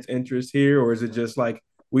Durant's interest here? Or is it just like,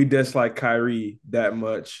 we dislike Kyrie that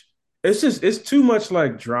much? It's too much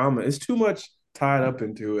like drama. It's too much tied up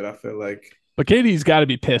into it, I feel like. But KD's got to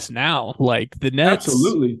be pissed now. Like the Nets.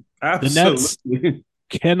 Absolutely. The Nets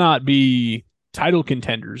cannot be title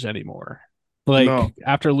contenders anymore. Like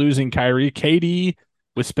after losing Kyrie, KD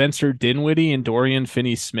with Spencer Dinwiddie and Dorian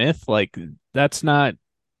Finney-Smith, like that's not,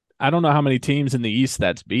 I don't know how many teams in the East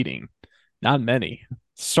that's beating. Not many.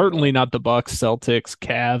 Certainly not the Bucks, Celtics,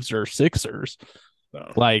 Cavs, or Sixers.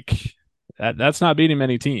 No. Like that's not beating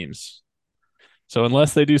many teams. So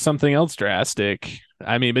unless they do something else drastic,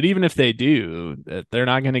 I mean, but even if they do, they're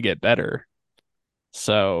not going to get better.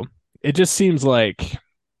 So it just seems like,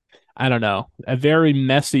 I don't know, a very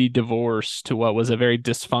messy divorce to what was a very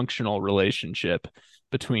dysfunctional relationship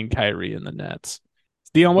between Kyrie and the Nets.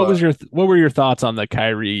 Dion, what were your thoughts on the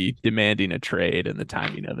Kyrie demanding a trade and the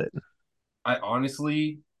timing of it? I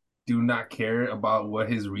honestly do not care about what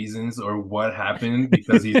his reasons or what happened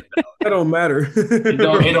because he's. It don't matter. It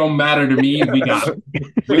don't matter to me. We got him.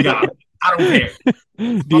 I don't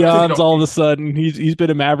care. Dion's all of a sudden he's been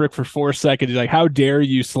a Maverick for 4 seconds. He's like, "How dare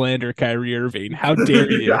you slander Kyrie Irving? How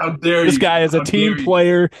dare you? How dare this you? guy is a team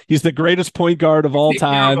player. He's the greatest point guard of all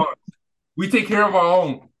time. We take care of our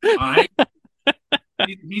own. All right.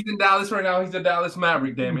 He's in Dallas right now. He's a Dallas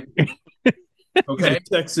Maverick. Damn it. Okay,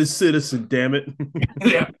 Texas citizen. Damn it.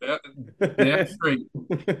 Yeah, damn straight.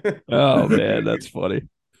 Oh man, that's funny.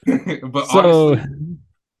 But honestly,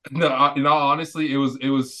 no. In all honesty, it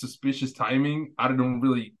was suspicious timing. I don't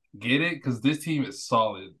really get it because this team is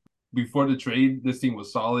solid. Before the trade, this team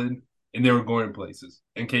was solid and they were going places.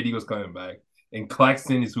 And KD was coming back, and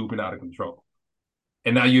Claxton is hooping out of control.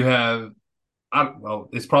 And now you have, I don't know,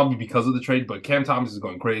 it's probably because of the trade, but Cam Thomas is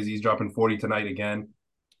going crazy. He's dropping 40 tonight again.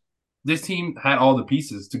 This team had all the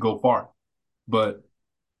pieces to go far, but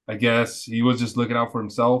I guess he was just looking out for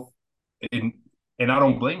himself, and I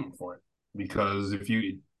don't blame him for it because if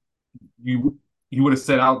you would have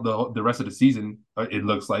set out the rest of the season, it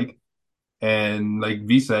looks like, and like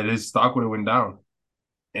V said, his stock would have went down,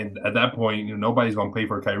 and at that point, nobody's gonna pay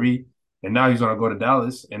for Kyrie, and now he's gonna go to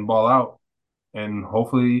Dallas and ball out, and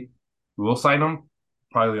hopefully we'll sign him.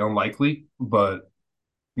 Probably unlikely, but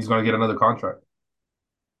he's gonna get another contract.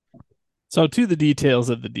 So to the details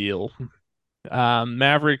of the deal,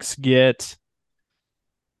 Mavericks get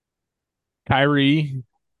Kyrie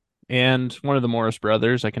and one of the Morris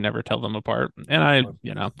brothers. I can never tell them apart. And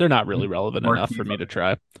they're not really relevant enough for me to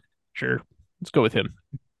try. Sure. Let's go with him.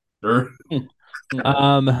 Sure.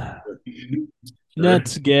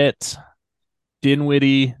 Nets get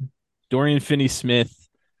Dinwiddie, Dorian Finney-Smith,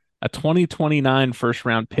 a 2029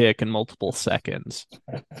 first-round pick, and multiple seconds.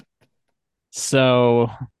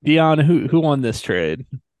 So, Dion, who won this trade?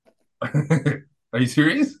 Are you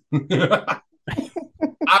serious?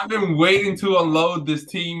 I've been waiting to unload this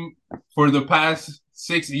team for the past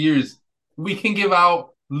 6 years. We can give out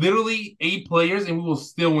literally 8 players and we will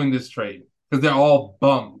still win this trade because they're all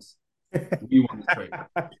bums. We won the trade.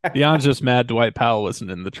 Dion's just mad Dwight Powell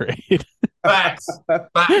wasn't in the trade. Facts.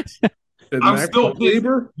 I'm still pissed.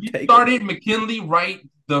 We started McKinley right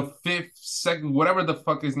the fifth, second, whatever the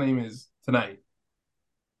fuck his name is tonight,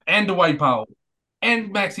 and Dwight Powell,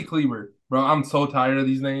 and Maxi Kleber. Bro, I'm so tired of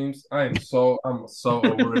these names. I'm so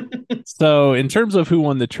over it. So in terms of who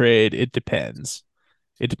won the trade, it depends.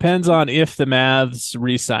 It depends on if the Mavs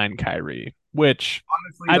re-sign Kyrie, which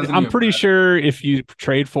Honestly, I'm pretty sure if you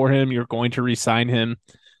trade for him, you're going to re-sign him.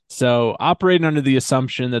 So operating under the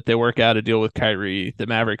assumption that they work out a deal with Kyrie, the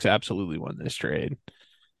Mavericks absolutely won this trade.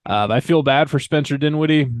 I feel bad for Spencer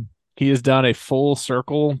Dinwiddie. He has done a full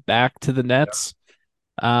circle back to the Nets.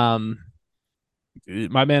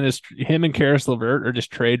 My man is him and Karis LeVert are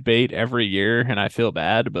just trade bait every year, and I feel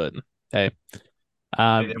bad, but hey,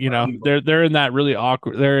 they're in that really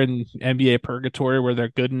awkward. They're in NBA purgatory where they're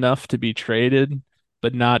good enough to be traded,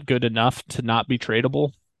 but not good enough to not be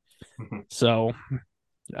tradable. So,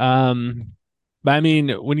 but I mean,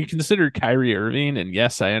 when you consider Kyrie Irving, and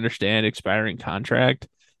yes, I understand expiring contract,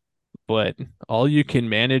 but all you can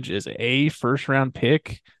manage is a first round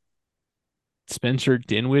pick, Spencer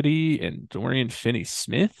Dinwiddie, and Dorian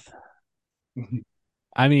Finney-Smith.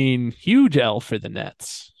 I mean, huge L for the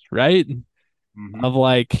Nets, right? Of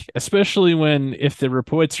like, especially when if the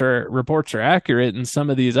reports are accurate and some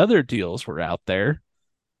of these other deals were out there.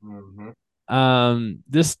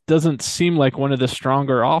 This doesn't seem like one of the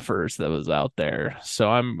stronger offers that was out there. So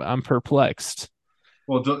I'm perplexed.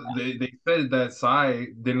 Well, they said that Cy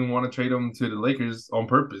didn't want to trade him to the Lakers on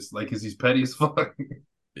purpose, like, because he's petty as fuck.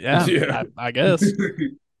 Yeah. I guess.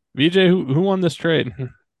 VJ, who won this trade?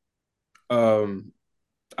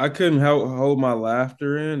 I couldn't hold my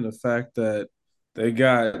laughter in the fact that they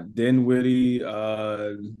got Dinwiddie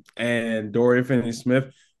and Dorian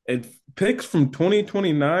Finney-Smith. It picks from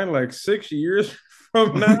 2029, like 6 years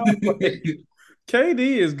from now. Like,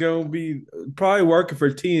 KD is going to be probably working for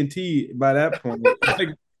TNT by that point. Like,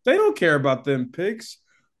 they don't care about them picks.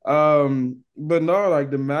 But no,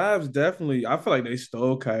 like the Mavs definitely, I feel like they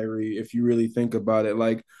stole Kyrie if you really think about it.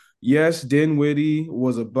 Like, yes, Dinwiddie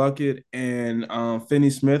was a bucket and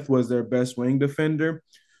Finney-Smith was their best wing defender.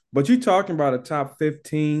 But you're talking about a top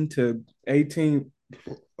 15 to 18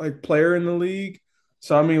 like player in the league.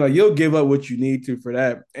 So I mean, like, you'll give up what you need to for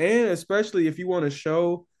that. And especially if you want to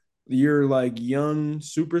show you're like young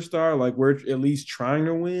superstar, like we're at least trying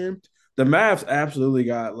to win. The Mavs absolutely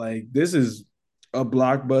got like this is a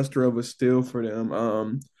blockbuster of a steal for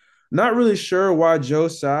them. Not really sure why Joe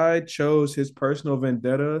Tsai chose his personal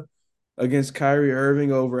vendetta against Kyrie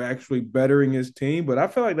Irving over actually bettering his team, but I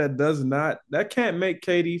feel like that can't make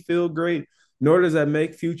KD feel great, nor does that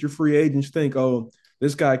make future free agents think, oh,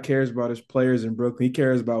 this guy cares about his players in Brooklyn. He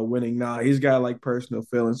cares about winning. Nah, he's got like personal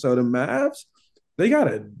feelings. So the Mavs, they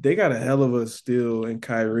got a hell of a steal in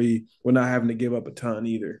Kyrie. We're not having to give up a ton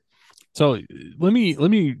either. So let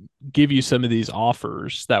me give you some of these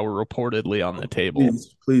offers that were reportedly on the table.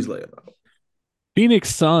 Please lay them out.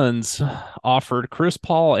 Phoenix Suns offered Chris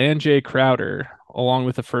Paul and Jay Crowder along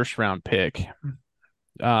with a first round pick.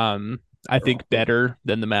 I think better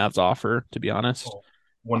than the Mavs offer, to be honest.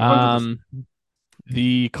 100%.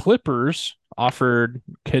 The Clippers offered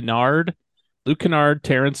Luke Kennard,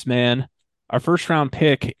 Terrence Mann, our first round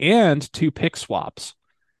pick, and 2 pick swaps.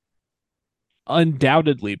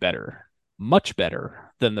 Undoubtedly better, much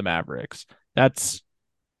better than the Mavericks. That's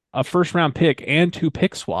a first round pick and 2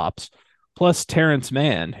 pick swaps, plus Terrence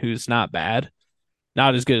Mann, who's not bad.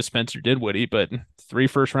 Not as good as Spencer Dinwiddie, but 3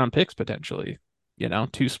 first round picks potentially,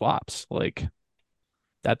 2 swaps. Like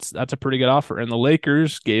that's a pretty good offer. And the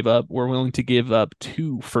Lakers were willing to give up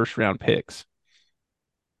 2 first round picks.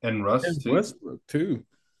 And Westbrook too.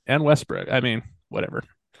 And Westbrook. I mean, whatever.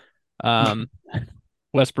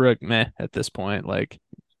 Westbrook, meh, at this point. Like,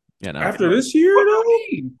 After this year, though?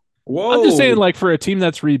 Whoa. I'm just saying, like, for a team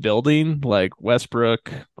that's rebuilding, like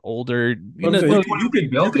Westbrook, older, you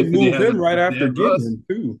could move him right after getting him,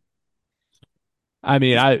 too. I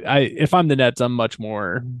mean, if I'm the Nets, I'm much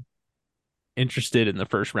more interested in the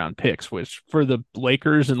first round picks, which for the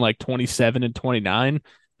Lakers in like 27 and 29,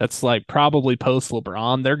 that's like probably post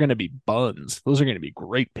LeBron. They're going to be buns. Those are going to be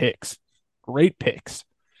great picks. Great picks.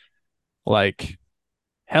 Like,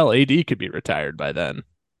 hell, AD could be retired by then.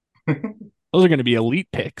 Those are going to be elite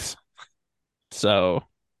picks. So,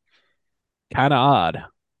 kind of odd.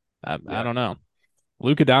 I don't know.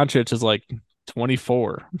 Luka Doncic is like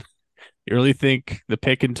 24. You really think the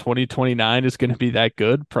pick in 2029 is going to be that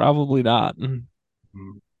good? Probably not.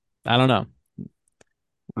 I don't know.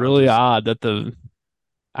 Really odd that the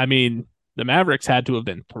Mavericks had to have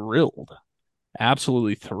been thrilled.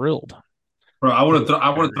 Absolutely thrilled. Bro, I would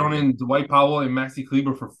have thrown in Dwight Powell and Maxi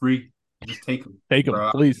Kleber for free. Just take them. Take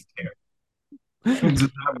them, please.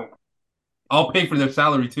 I'll pay for their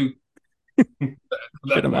salary too.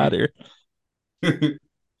 Get That him out of way. here.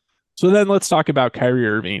 So then let's talk about Kyrie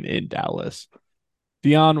Irving in Dallas.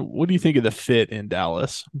 Dion, what do you think of the fit in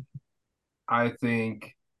Dallas? I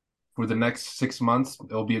think for the next 6 months,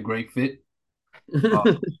 it'll be a great fit. Uh,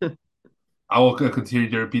 I will continue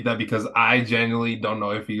to repeat that because I genuinely don't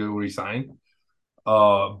know if he will resign.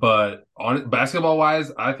 But on basketball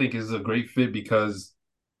wise, I think is a great fit because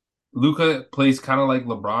Luka plays kind of like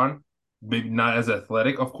LeBron, maybe not as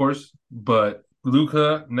athletic, of course, but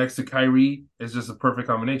Luka next to Kyrie is just a perfect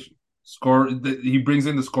combination. He brings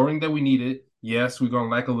in the scoring that we needed. Yes, we're gonna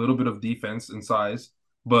lack a little bit of defense and size,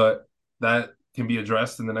 but that can be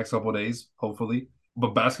addressed in the next couple of days, hopefully.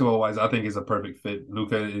 But basketball wise, I think is a perfect fit.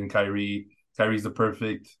 Luka and Kyrie. Kyrie's the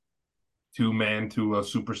perfect two-man to a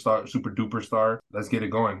superstar, super duper star. Let's get it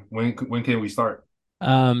going. When can we start?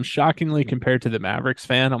 Shockingly, compared to the Mavericks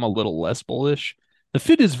fan, I'm a little less bullish. The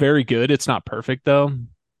fit is very good. It's not perfect though.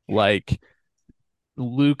 Like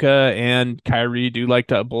Luca and Kyrie do like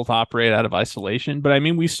to both operate out of isolation, but I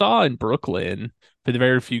mean, we saw in Brooklyn for the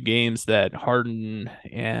very few games that Harden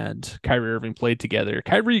and Kyrie Irving played together.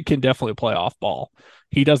 Kyrie can definitely play off ball.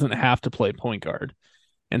 He doesn't have to play point guard.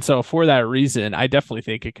 And so for that reason, I definitely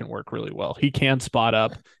think it can work really well. He can spot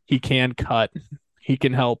up, he can cut, he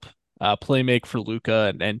can help play make for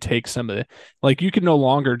Luca and take some of the like you can no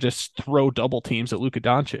longer just throw double teams at Luka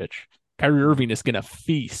Doncic. Kyrie Irving is gonna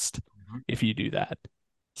feast if you do that.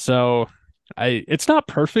 So it's not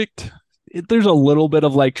perfect. There's a little bit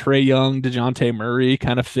of like Trey Young, DeJounte Murray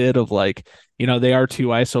kind of fit of like, they are two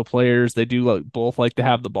ISO players. They do both like to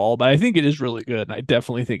have the ball, but I think it is really good. And I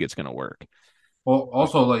definitely think it's going to work. Well,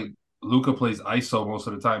 also like Luka plays ISO most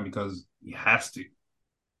of the time because he has to.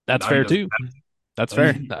 That's Now he fair doesn't. too. That's Like,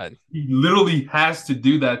 fair. he literally has to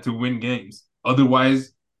do that to win games.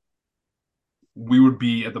 Otherwise, we would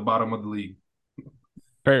be at the bottom of the league.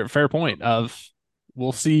 Fair point of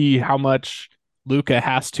we'll see how much Luca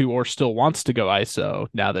has to or still wants to go ISO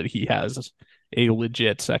now that he has a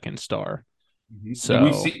legit second star. And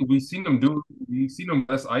So we've seen him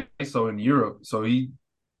less ISO in Europe, so he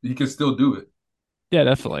can still do it. yeah,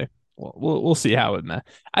 definitely. We'll see how it.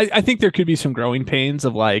 I think there could be some growing pains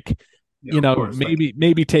of like, Yeah, of course. Like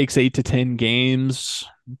maybe takes 8 to 10 games,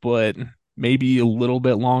 but maybe a little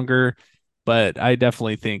bit longer. But I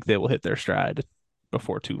definitely think they will hit their stride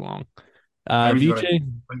before too long. Kyrie's gonna VJ,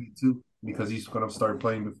 play it too because he's gonna start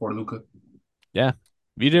playing before Luka. yeah,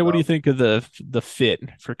 VJ, what do Uh, you think of the fit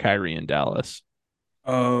for Kyrie in Dallas?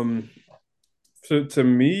 um, so to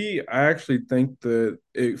me, I actually think that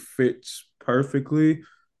it fits perfectly.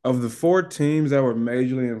 Of the four teams that were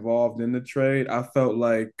majorly involved in the trade, I felt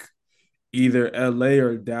like either LA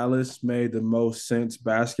or Dallas made the most sense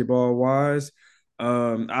basketball wise.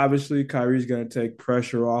 Obviously, Kyrie's going to take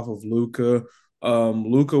pressure off of Luca.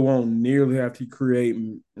 Luca won't nearly have to create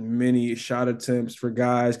many shot attempts for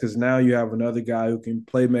guys because now you have another guy who can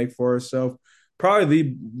play make for himself.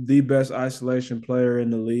 Probably the best isolation player in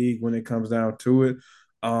the league when it comes down to it.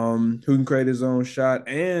 Who can create his own shot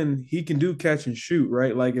and he can do catch and shoot,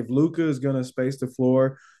 right? Like if Luca is gonna space the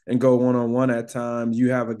floor and go one on one at times, you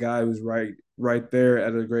have a guy who's right there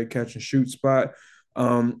at a great catch and shoot spot.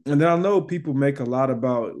 And then I know people make a lot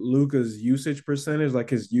about Luca's usage percentage, like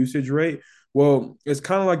his usage rate. Well, it's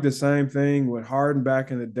kind of like the same thing with Harden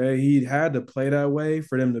back in the day. He had to play that way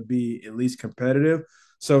for them to be at least competitive.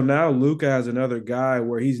 So now Luca has another guy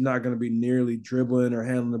where he's not going to be nearly dribbling or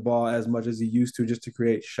handling the ball as much as he used to just to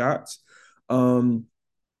create shots. Um,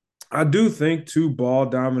 I do think two ball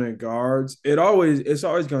dominant guards. It's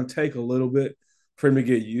always going to take a little bit for him to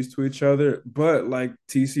get used to each other. But like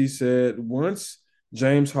TC said, once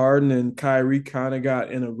James Harden and Kyrie kind of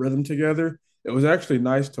got in a rhythm together, it was actually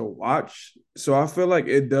nice to watch. So I feel like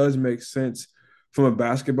it does make sense from a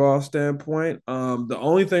basketball standpoint. The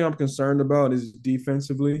only thing I'm concerned about is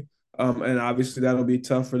defensively, and obviously that'll be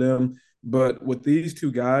tough for them. But with these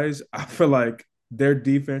two guys, I feel like their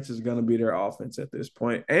defense is going to be their offense at this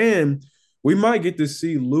point. And we might get to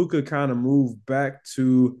see Luca kind of move back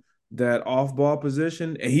to that off ball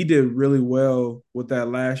position. And he did really well with that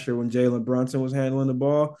last year when Jalen Brunson was handling the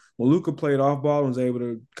ball. When Luca played off ball and was able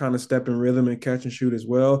to kind of step in rhythm and catch and shoot as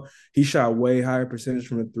well, he shot way higher percentage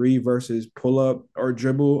from the three versus pull up or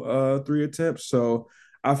dribble three attempts. So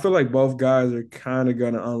I feel like both guys are kind of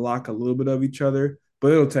going to unlock a little bit of each other,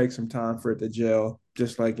 but it'll take some time for it to gel,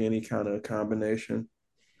 just like any kind of combination.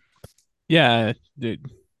 Yeah, dude,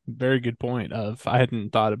 very good point. Of I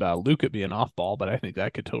hadn't thought about Luca being off ball, but I think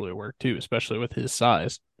that could totally work too, especially with his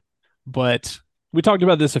size. But we talked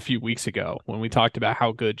about this a few weeks ago when we talked about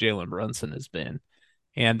how good Jalen Brunson has been.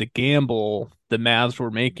 and the gamble the Mavs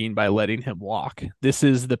were making by letting him walk. This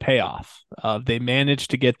is the payoff. They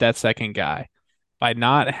managed to get that second guy. By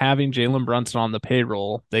not having Jalen Brunson on the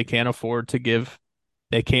payroll, they can't afford to give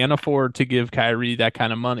Kyrie that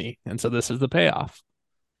kind of money. And so this is the payoff.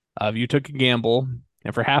 You took a gamble,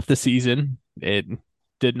 and for half the season, it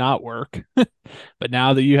did not work. But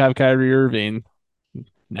now that you have Kyrie Irving,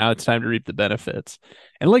 now it's time to reap the benefits.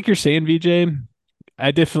 And like you're saying, VJ,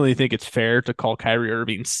 I definitely think it's fair to call Kyrie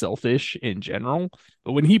Irving selfish in general.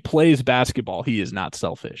 But when he plays basketball, he is not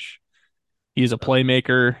selfish. He is a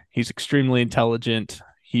playmaker. He's extremely intelligent.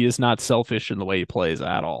 He is not selfish in the way he plays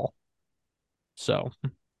at all. So,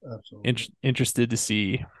 interested to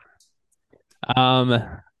see.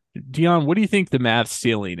 Dion, what do you think the Mavs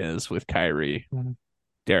ceiling is with Kyrie?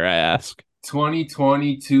 Dare I ask?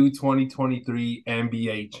 2022-2023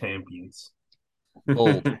 NBA champions.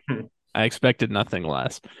 Bold. I expected nothing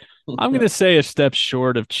less. I'm going to say a step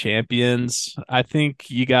short of champions. I think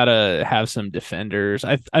you got to have some defenders.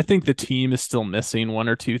 I think the team is still missing one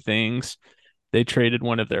or two things. They traded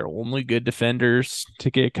one of their only good defenders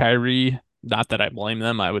to get Kyrie. Not that I blame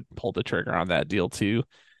them. I would pull the trigger on that deal too.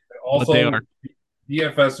 Also, they are...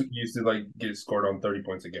 DFS used to get scored on 30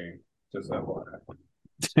 points a game. Just that one.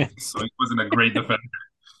 So he wasn't a great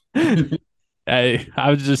defender. I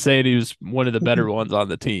was just saying he was one of the better ones on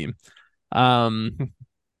the team.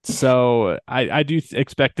 So I do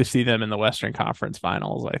expect to see them in the Western Conference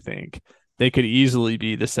Finals. I think they could easily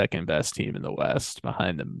be the second best team in the West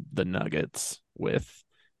behind the Nuggets with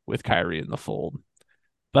Kyrie in the fold.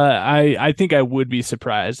 But I think I would be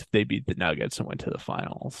surprised if they beat the Nuggets and went to the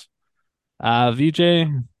finals. VJ,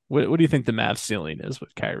 what do you think the Mavs ceiling is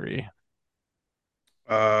with Kyrie?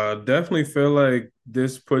 Definitely feel like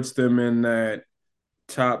this puts them in that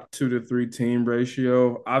top 2 to 3 team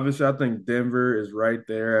ratio. Obviously, I think Denver is right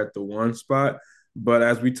there at the 1 spot. But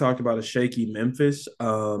as we talked about a shaky Memphis, I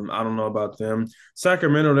don't know about them.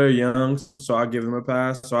 Sacramento, they're young, so I'll give them a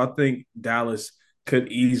pass. So I think Dallas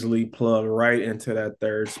could easily plug right into that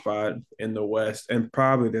 3rd spot in the West and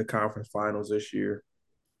probably the conference finals this year,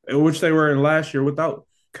 which they were in last year without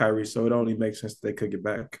Kyrie. So it only makes sense that they could get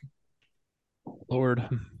back. Lord,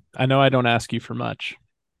 I know I don't ask you for much,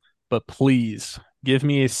 but please give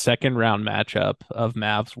me a second round matchup of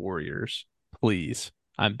Mavs Warriors. Please.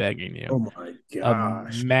 I'm begging you. Oh my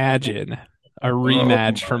gosh. Imagine a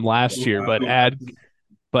rematch from last year, but add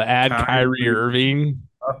Kyrie Irving,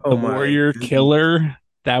 the Warrior killer.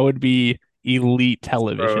 That would be elite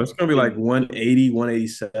television. Bro, it's gonna be like 180,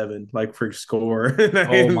 187, like for score.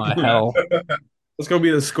 Oh my hell. It's gonna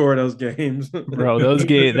be the score of those games. Bro,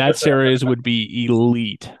 that series would be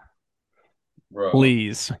elite. Bro.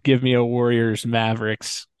 Please give me a Warriors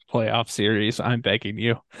Mavericks playoff series. I'm begging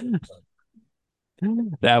you.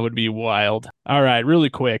 That would be wild. All right,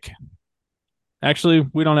 really quick. Actually,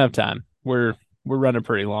 we don't have time. We're running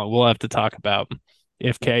pretty long. We'll have to talk about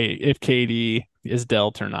if KD is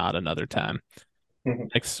dealt or not another time.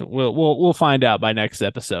 Next, we'll find out by next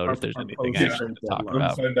episode if there's anything actually to talk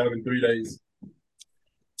about. We'll find out in 3 days.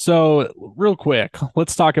 So, real quick,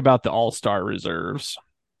 let's talk about the All-Star reserves.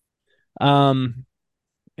 And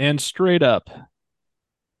straight up,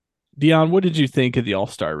 Dion, what did you think of the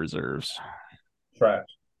All-Star reserves? Trash.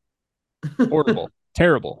 Horrible.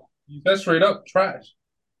 Terrible. You said straight up trash.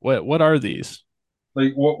 What are these?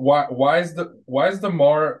 Like why is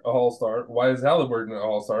DeMar a All-Star? Why is Halliburton an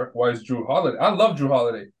All-Star? Why is Drew Holiday? I love Drew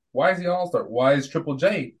Holiday. Why is he an All-Star? Why is Triple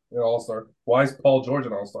J an All-Star? Why is Paul George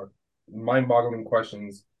an All-Star? Mind-boggling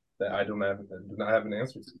questions that I do not have an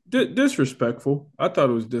answer to. Disrespectful. I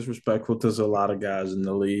thought it was disrespectful to a lot of guys in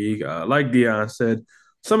the league. Like Dion said,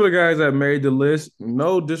 some of the guys that made the list,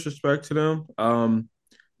 no disrespect to them.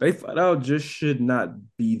 They flat out just should not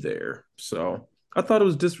be there. So I thought it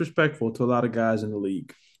was disrespectful to a lot of guys in the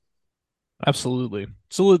league. Absolutely.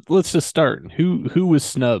 So let's just start. Who was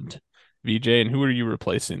snubbed, VJ, and who are you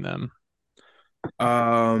replacing them?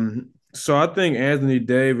 So I think Anthony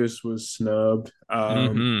Davis was snubbed.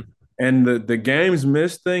 And the games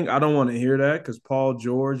missed thing, I don't want to hear that because Paul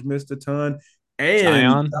George missed a ton.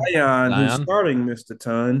 And Zion, who's starting, missed a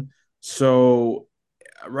ton. So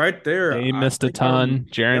right there, he missed a ton.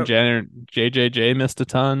 JJJ missed a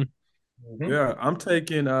ton. Yeah, I'm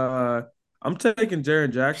taking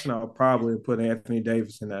Jaren Jackson. I'll probably put Anthony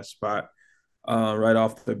Davis in that spot right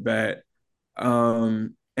off the bat.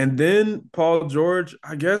 And then Paul George,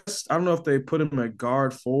 I guess I don't know if they put him at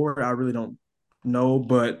guard forward. I really don't know,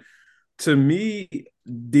 but to me,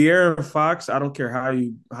 De'Aaron Fox, I don't care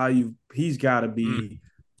he's got to be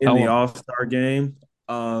in the All-Star game.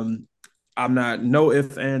 I'm not no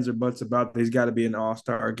ifs, ands, or buts about it. He's got to be in the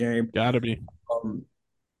All-Star game. Got to be.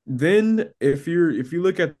 then if you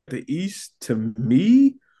look at the East, to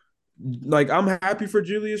me, like I'm happy for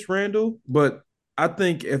Julius Randle, but I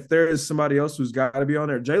think if there is somebody else who's got to be on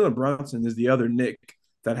there, Jalen Brunson is the other Nick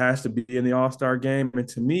that has to be in the All-Star game. And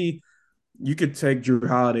to me, you could take Drew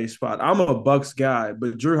Holiday's spot. I'm a Bucks guy,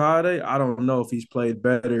 but Drew Holiday, I don't know if he's played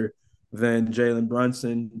better than Jalen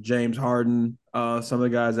Brunson, James Harden, some of the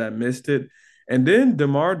guys that missed it. And then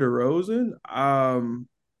DeMar DeRozan, I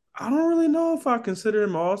don't really know if I consider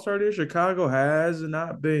him All-Star this. Chicago has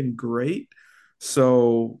not been great.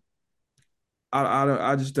 So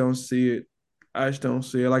I just don't see it. I just don't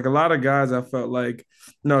see it. Like a lot of guys, I felt like,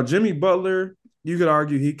 no, Jimmy Butler, you could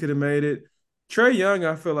argue he could have made it. Trey Young,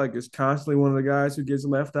 I feel like is constantly one of the guys who gets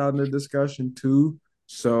left out in the discussion too.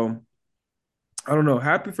 So I don't know.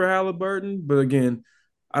 Happy for Halliburton, but again,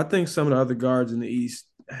 I think some of the other guards in the East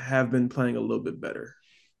have been playing a little bit better.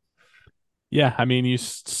 Yeah, I mean, you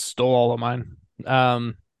stole all of mine.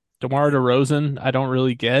 DeMar DeRozan, I don't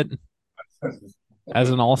really get as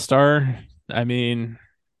an all-star. I mean,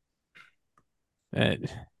 eh,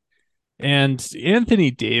 and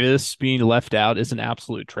Anthony Davis being left out is an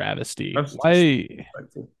absolute travesty. That's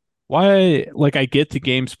Why, like, I get the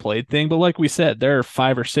games played thing, but like we said, there are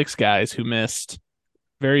 5 or 6 guys who missed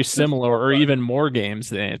very similar or even more games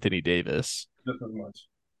than Anthony Davis. Just as much.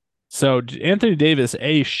 So Anthony Davis,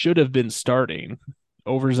 should have been starting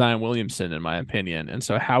over Zion Williamson, in my opinion. And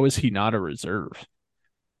so how is he not a reserve?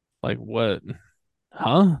 Like what?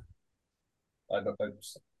 Huh?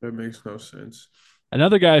 That makes no sense.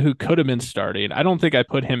 Another guy who could have been starting. I don't think I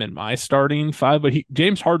put him in my starting 5, but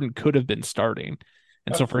James Harden could have been starting.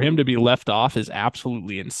 And so for him to be left off is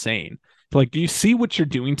absolutely insane. Like, do you see what you're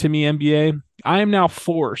doing to me, NBA? I am now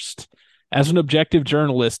forced, as an objective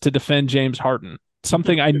journalist, to defend James Harden,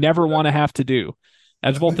 something I never want to have to do.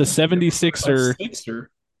 As both a 76er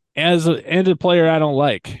and a player I don't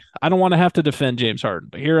like. I don't want to have to defend James Harden,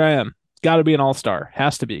 but here I am. Got to be an all-star.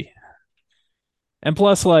 Has to be. And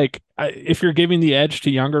plus, like, if you're giving the edge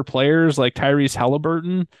to younger players like Tyrese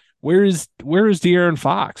Halliburton, where is De'Aaron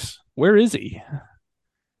Fox? Where is he?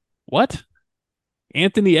 What?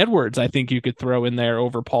 Anthony Edwards, I think you could throw in there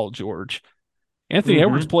over Paul George. Anthony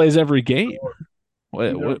Edwards plays every game.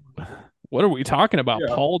 What are we talking about?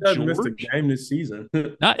 Yeah, Paul George missed a game this season.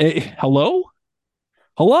 Hello.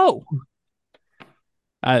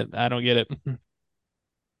 I don't get it.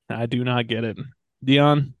 I do not get it.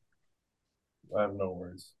 Dion. I have no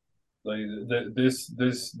words. Like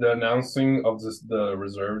the announcing of the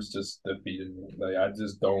reserves just defeated me. Like I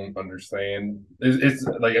just don't understand. It's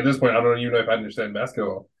like at this point I don't even know if I understand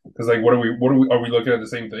basketball because like what are we looking at the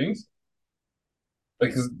same things?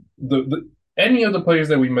 Like because the any of the players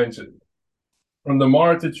that we mentioned from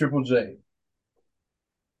DeMar to Triple J,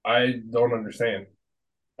 I don't understand.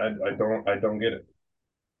 I don't get it.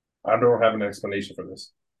 I don't have an explanation for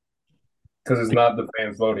this. Because it's not the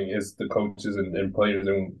fans voting, it's the coaches and players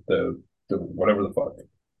and the whatever the fuck.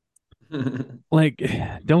 Like,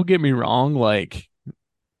 don't get me wrong, like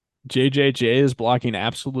JJJ is blocking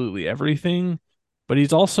absolutely everything, but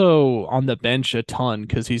he's also on the bench a ton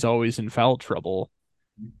because he's always in foul trouble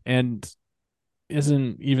and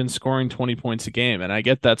isn't even scoring 20 points a game. And I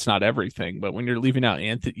get that's not everything, but when you're leaving out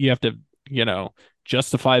Anthony, you have to,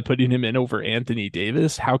 justify putting him in over Anthony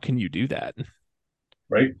Davis. How can you do that?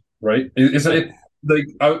 Right. It's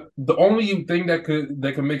the only thing that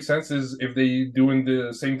could make sense is if they doing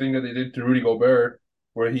the same thing that they did to Rudy Gobert,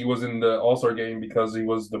 where he was in the All-Star game because he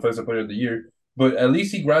was Defensive Player of the Year. But at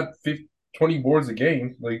least he grabbed 20 boards a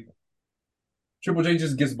game. Like Triple J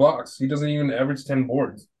just gets blocks. He doesn't even average 10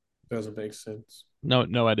 boards. Doesn't make sense. No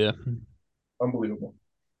idea. Unbelievable.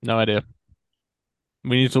 No idea.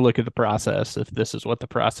 We need to look at the process if this is what the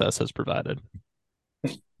process has provided.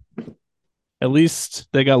 At least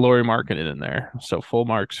they got Lauri Markkanen in there, so full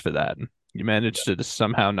marks for that. You managed to just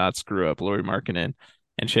somehow not screw up Lauri Markkanen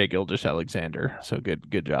and Shai Gilgeous-Alexander, so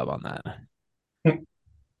good job on that.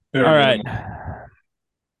 All right.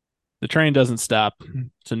 The train doesn't stop,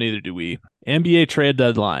 so neither do we. NBA trade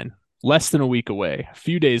deadline, less than a week away, a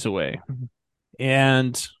few days away.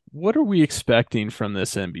 And what are we expecting from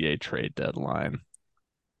this NBA trade deadline?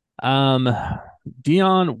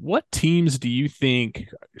 Dion, what teams do you think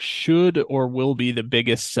should or will be the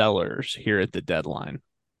biggest sellers here at the deadline?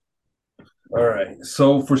 All right.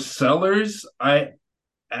 So for sellers, I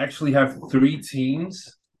actually have 3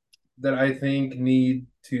 teams that I think need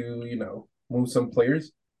to, move some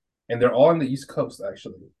players. And they're all on the East Coast,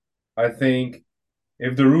 actually. I think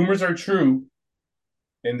if the rumors are true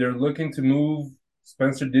and they're looking to move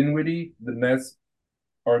Spencer Dinwiddie, the Nets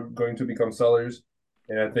are going to become sellers.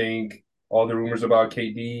 And I think all the rumors about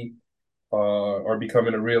KD are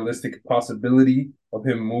becoming a realistic possibility of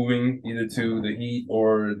him moving either to the Heat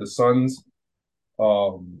or the Suns,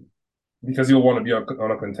 um, because he'll want to be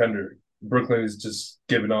on a contender. Brooklyn is just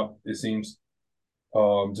giving up, it seems,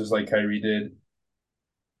 just like Kyrie did.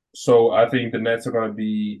 So I think the Nets are going to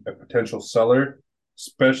be a potential seller,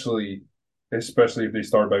 especially if they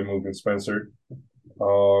start by moving Spencer.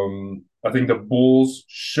 I think the Bulls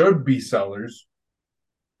should be sellers.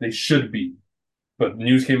 They should be. But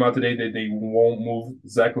news came out today that they won't move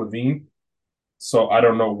Zach LaVine. So I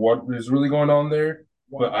don't know what is really going on there.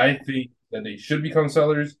 But I think that they should become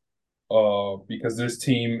sellers because this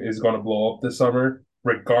team is going to blow up this summer,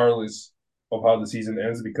 regardless of how the season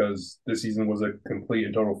ends, because this season was a complete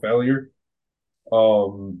and total failure.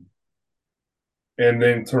 Um, and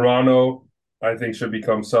then Toronto, I think, should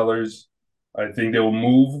become sellers. I think they will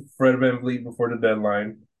move Fred VanVleet before the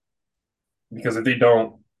deadline because if they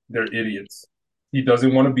don't, they're idiots. He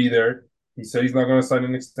doesn't want to be there. He said he's not going to sign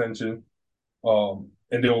an extension, and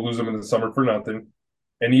they will lose him in the summer for nothing.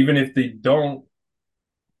 And even if they don't,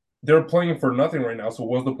 they're playing for nothing right now. So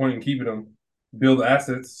what's the point in keeping them? Build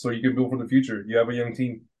assets so you can build for the future. You have a young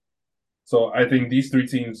team. So I think these three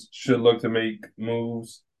teams should look to make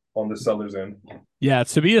moves on the seller's end. Yeah,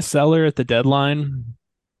 to be a seller at the deadline,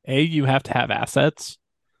 you have to have assets.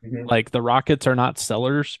 Mm-hmm. Like the Rockets are not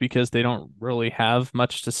sellers because they don't really have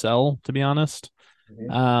much to sell, to be honest.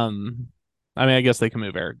 Mm-hmm. I mean, I guess they can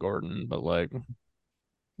move Eric Gordon, but like,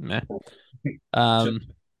 meh. Um,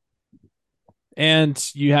 and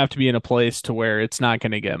you have to be in a place to where it's not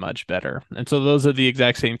going to get much better. And so those are the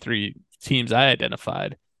exact same three teams I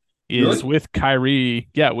identified. Is Really? with Kyrie,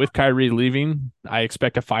 with Kyrie leaving, I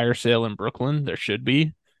expect a fire sale in Brooklyn. There should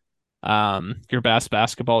be. Your best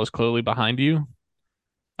basketball is clearly behind you.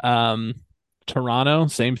 Um, Toronto,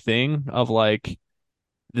 same thing of like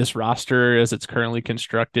this roster as it's currently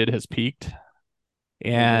constructed has peaked.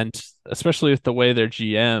 And especially with the way their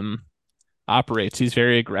GM operates, he's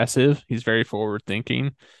very aggressive, he's very forward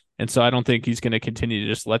thinking. And so I don't think he's going to continue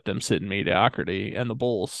to just let them sit in mediocrity. And the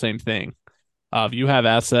Bulls, same thing. If you have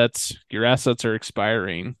assets, your assets are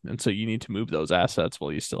expiring, and so you need to move those assets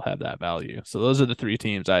while you still have that value. So those are the three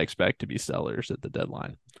teams I expect to be sellers at the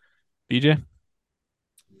deadline. BJ?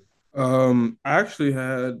 I actually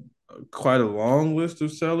had quite a long list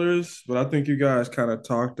of sellers, but I think you guys kind of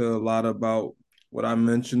talked a lot about what I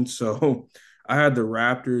mentioned. So I had the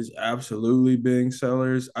Raptors absolutely being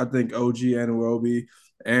sellers. I think OG Anunoby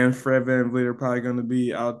and Fred VanVleet are probably going to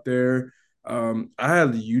be out there. I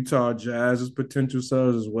had the Utah Jazz as potential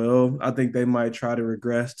sellers as well. I think they might try to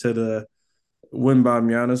regress to the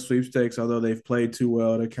Wembanyama sweepstakes, although they've played too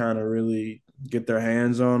well to kind of really get their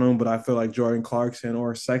hands on them. But I feel like Jordan Clarkson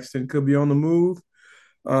or Sexton could be on the move.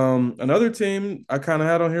 Another team I kind of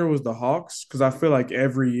had on here was the Hawks because I feel like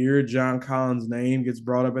every year John Collins' name gets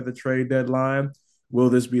brought up at the trade deadline. Will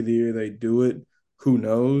this be the year they do it? Who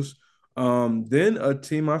knows? Then a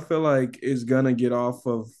team I feel like is gonna get off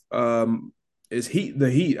of is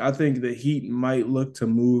the Heat. I think the Heat might look to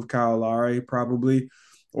move Kyle Lowry probably,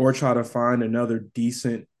 or try to find another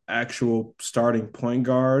decent actual starting point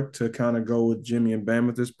guard to kind of go with Jimmy and Bam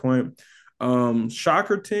at this point.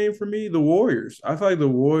 Shocker team for me, the Warriors. I feel like the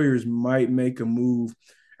Warriors might make a move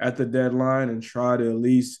at the deadline and try to at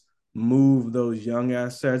least move those young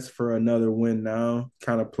assets for another win now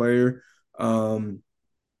kind of player. And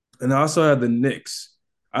I also have the Knicks.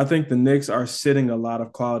 I think the Knicks are sitting a lot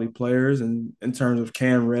of quality players in terms of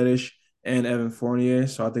Cam Reddish and Evan Fournier.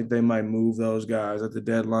 So I think they might move those guys at the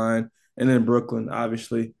deadline. And then Brooklyn,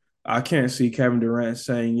 obviously. I can't see Kevin Durant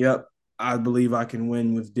saying, yep, I believe I can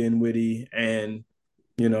win with Dinwiddie and,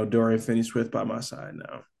 Dorian Finney-Smith by my side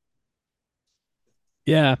now.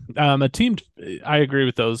 Yeah, a team. I agree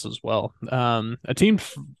with those as well. A team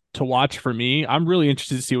to watch for me. I'm really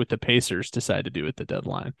interested to see what the Pacers decide to do at the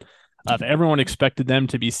deadline. Everyone expected them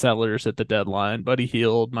to be sellers at the deadline. Buddy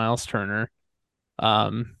Hield, Miles Turner,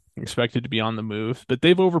 expected to be on the move, but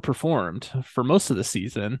they've overperformed for most of the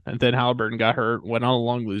season. And then Halliburton got hurt, went on a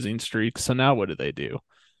long losing streak. So now what do?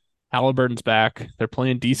 Halliburton's back. They're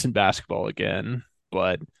playing decent basketball again,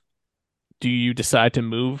 but do you decide to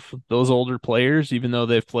move those older players even though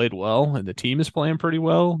they've played well and the team is playing pretty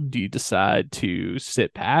well? Do you decide to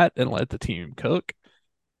sit pat and let the team cook?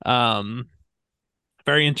 Um,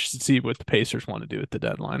 Very interested to see what the Pacers want to do at the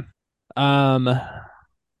deadline. Um,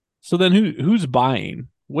 so then who's buying?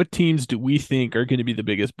 What teams do we think are going to be the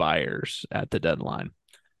biggest buyers at the deadline?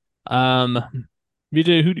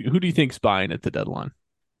 VJ, who do you think's buying at the deadline?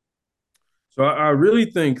 So I really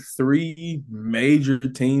think three major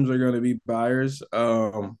teams are going to be buyers.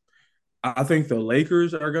 I think the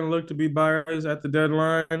Lakers are going to look to be buyers at the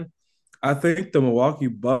deadline. I think the Milwaukee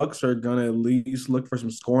Bucks are gonna at least look for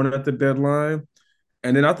some scoring at the deadline.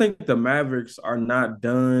 And then I think the Mavericks are not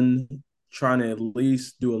done trying to at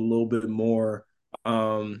least do a little bit more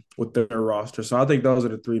with their roster. So I think those are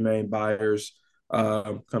the three main buyers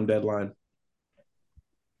come deadline.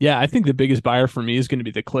 Yeah, I think the biggest buyer for me is going to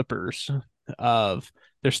be the Clippers. Of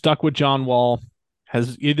they're stuck with John Wall,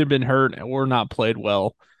 has either been hurt or not played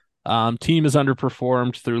well. Team has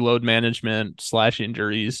underperformed through load management /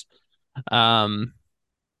 injuries. Um,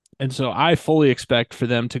 and so I fully expect for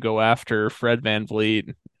them to go after Fred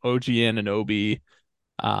VanVleet, OG Anunoby,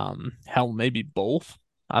 hell, maybe both.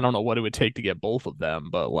 I don't know what it would take to get both of them,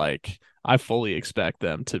 but like I fully expect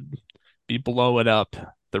them to be blowing up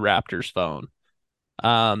the Raptors phone.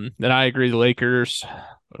 And I agree, the Lakers,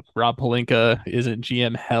 Rob Pelinka isn't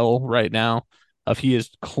GM hell right now. If he is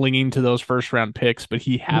clinging to those first round picks, but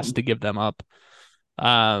he has to give them up.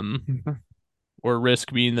 Um, or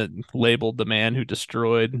risk being labeled the man who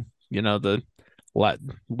destroyed, the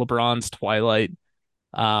LeBron's twilight.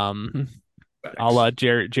 Um, a Facts. la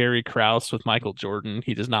Jerry Krause with Michael Jordan.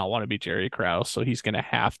 He does not want to be Jerry Krause, so he's going to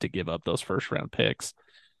have to give up those first round picks.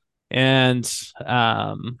 And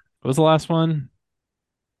what was the last one?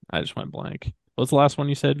 I just went blank. What was the last one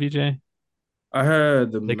you said, VJ? I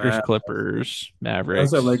had the Lakers, Mavs. Clippers, I said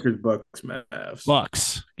Mavericks, Lakers, Bucks, Mavs.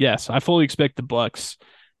 Bucks. Yes, I fully expect the Bucks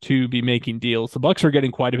to be making deals. The Bucks are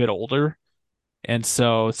getting quite a bit older, and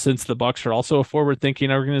so since the Bucks are also a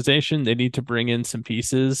forward-thinking organization, they need to bring in some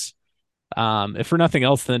pieces. If for nothing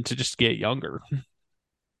else, than to just get younger.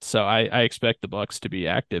 So I expect the Bucks to be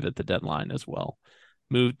active at the deadline as well.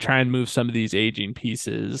 Try and move some of these aging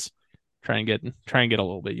pieces. Try and get a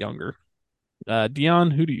little bit younger.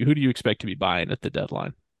 Dion, who do you expect to be buying at the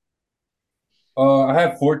deadline? I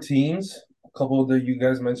have four teams. A couple that you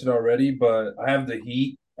guys mentioned already, but I have the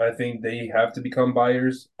Heat. I think they have to become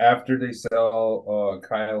buyers after they sell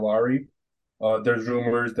Kyle Lowry. There's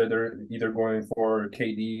rumors that they're either going for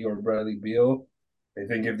KD or Bradley Beal. I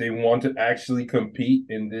think if they want to actually compete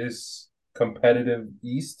in this competitive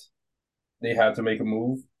East, they have to make a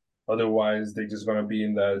move. Otherwise, they're just going to be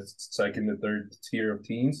in that second and third tier of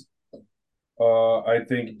teams. I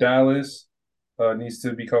think Dallas needs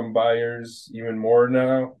to become buyers even more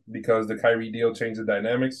now because the Kyrie deal changed the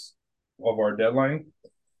dynamics of our deadline.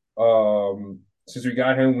 Since we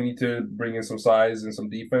got him, we need to bring in some size and some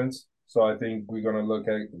defense. So I think we're gonna look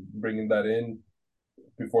at bringing that in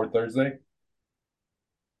before Thursday.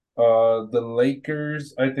 The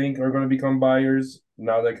Lakers, I think, are gonna become buyers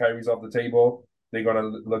now that Kyrie's off the table. They're gonna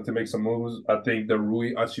look to make some moves. I think the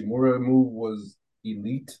Rui Hachimura move was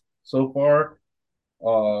elite so far.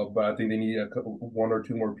 But I think they need one or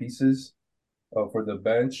two more pieces for the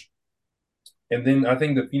bench. And then I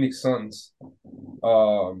think the Phoenix Suns.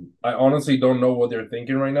 I honestly don't know what they're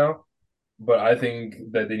thinking right now, but I think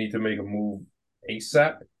that they need to make a move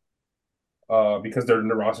ASAP. Because their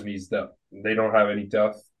roster needs depth. They don't have any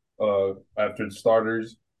depth after the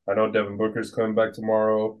starters. I know Devin Booker's coming back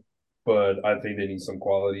tomorrow, but I think they need some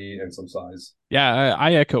quality and some size. Yeah,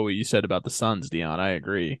 I echo what you said about the Suns, Dion. I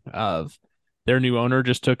agree. Of their new owner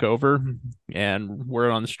just took over, and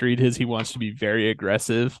word on the street is he wants to be very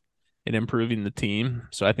aggressive in improving the team.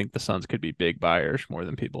 So I think the Suns could be big buyers more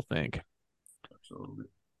than people think. Absolutely.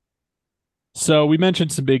 So we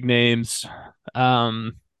mentioned some big names.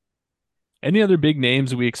 Um, any other big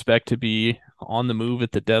names we expect to be on the move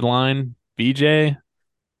at the deadline? BJ?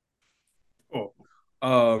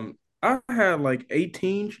 Oh, I had like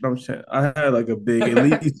 18. I'm saying I had like a big,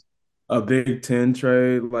 at least a Big Ten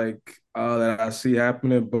trade, like that I see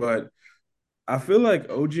happening. But I feel like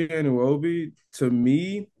OG Anunoby, to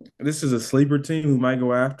me, this is a sleeper team who might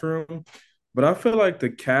go after him. But I feel like the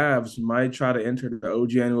Cavs might try to enter the OG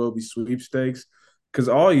Anunoby sweepstakes because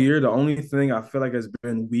all year the only thing I feel like has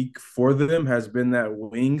been weak for them has been that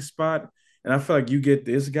wing spot. And I feel like you get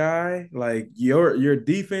this guy, like your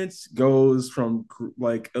defense goes from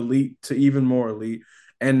like elite to even more elite,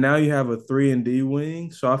 and now you have a 3-and-D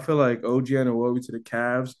wing. So I feel like OG Anunoby to the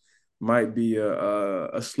Cavs might be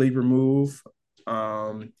a sleeper move. You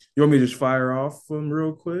want me to just fire off them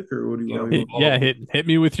real quick, or what do you Yeah, want? all of Yeah, them. hit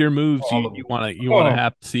me with your moves. All You of you them. wanna you wanna Oh,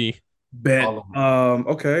 have to see. bet. All of them.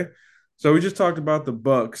 Okay. So we just talked about the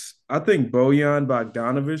Bucks. I think Bojan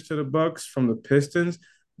Bogdanovic to the Bucks from the Pistons.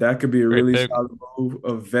 That could be a Great really pick. solid move.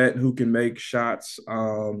 A vet who can make shots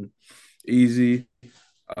easy.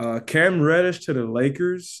 Cam Reddish to the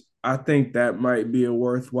Lakers. I think that might be a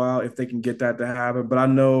worthwhile if they can get that to happen. But I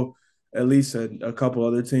know at least a couple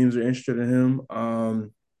other teams are interested in him.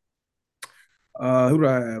 Who do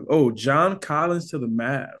I have? Oh, John Collins to the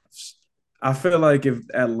Mavs. I feel like if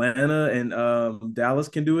Atlanta and Dallas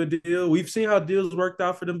can do a deal, we've seen how deals worked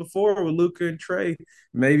out for them before with Luka and Trey.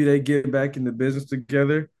 Maybe they get back in the business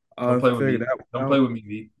together. Don't play with Figure me. that Don't play one with me,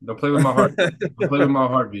 V. Don't play with my heart. Don't play with my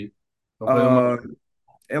heart, V. Don't play with my out. heart.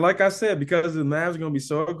 And like I said, because the Mavs are going to be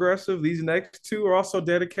so aggressive, these next two are also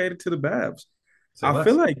dedicated to the Mavs. Say I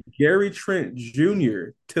feel less. like Gary Trent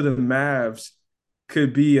Jr. to the Mavs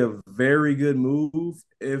could be a very good move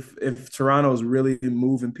if Toronto's really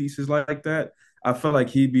moving pieces like that. I feel like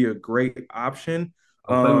he'd be a great option.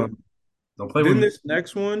 Don't play with me. Don't play with Then me. this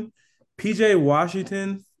next one, PJ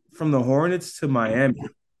Washington from the Hornets to Miami.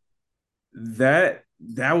 That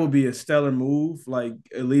would be a stellar move. Like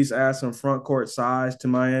at least add some front court size to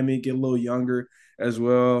Miami, get a little younger as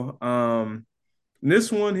well. This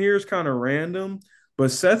one here is kind of random,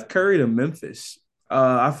 but Seth Curry to Memphis.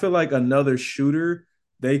 I feel like another shooter,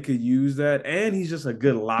 they could use that. And he's just a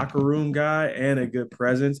good locker room guy and a good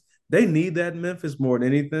presence. They need that in Memphis more than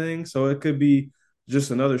anything. So it could be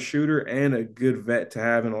just another shooter and a good vet to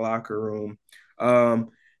have in the locker room.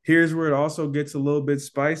 Um, Here's where it also gets a little bit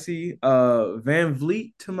spicy. Van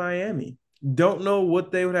Vliet to Miami. Don't know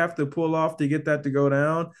what they would have to pull off to get that to go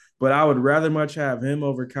down, but I would rather much have him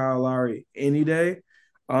over Kyle Lowry any day.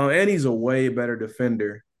 And he's a way better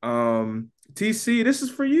defender. TC, this is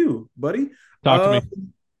for you, buddy. Talk to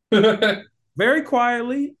me. Very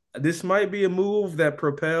quietly, this might be a move that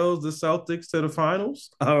propels the Celtics to the finals.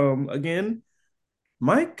 Again,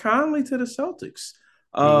 Mike Conley to the Celtics.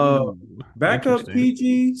 Ooh, Back up interesting.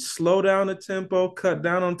 PG, slow down the tempo, cut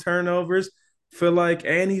down on turnovers. Feel like,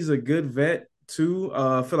 and he's a good vet too.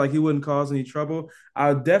 Feel like he wouldn't cause any trouble.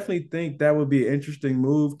 I definitely think that would be an interesting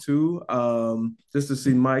move too. Just to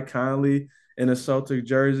see Mike Conley in a Celtic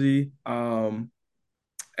jersey. And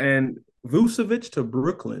Vucevic to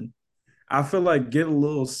Brooklyn. I feel like get a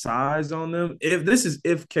little size on them. If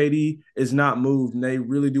KD is not moved and they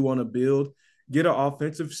really do want to build, get an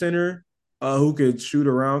offensive center who could shoot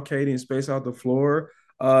around KD and space out the floor.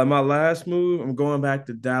 My last move, I'm going back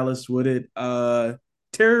to Dallas with it.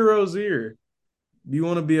 Terry Rozier. You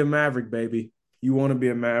want to be a Maverick, baby. You want to be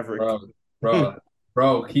a Maverick.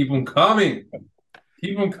 Bro, keep them coming.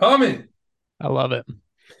 Keep them coming. I love it.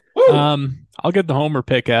 Woo! I'll get the homer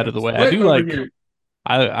pick out of the way. I do like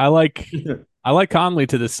I like Conley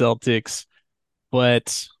to the Celtics,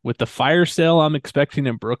 but with the fire sale I'm expecting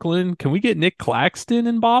in Brooklyn, can we get Nick Claxton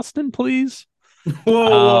in Boston, please?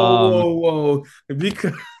 Whoa.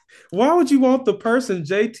 Because why would you want the person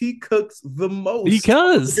JT cooks the most?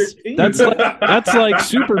 Because that's like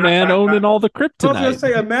Superman owning all the I was kryptonite. gonna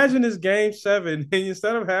say, imagine this game 7, and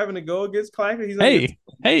instead of having to go against Claxton, he's hey,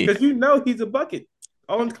 because he's a bucket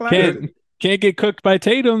on Claxton. Can't get cooked by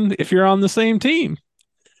Tatum if you're on the same team.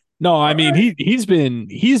 No, I mean he's been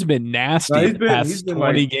nasty the past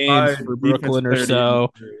 20 games for Brooklyn or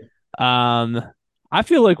so. I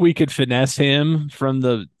feel like we could finesse him from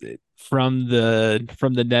the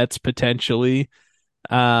Nets potentially.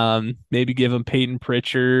 Maybe give him Peyton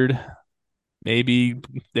Pritchard. Maybe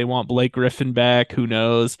they want Blake Griffin back. Who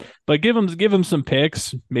knows? But give him some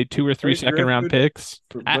picks. Maybe 2 or 3 second round picks.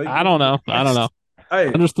 I don't know. Hey,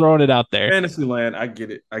 I'm just throwing it out there. Fantasy land, I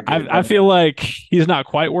get it. I feel like he's not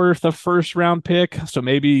quite worth a first round pick. So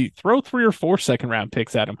maybe throw 3 or 4 second round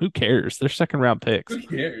picks at him. Who cares? They're second round picks. Who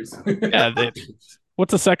cares? Yeah.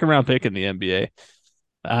 What's a second round pick in the NBA?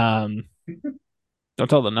 Don't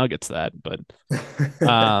tell the Nuggets that, but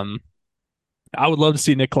I would love to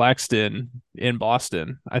see Nick Claxton in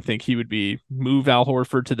Boston. I think he would move Al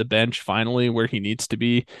Horford to the bench finally where he needs to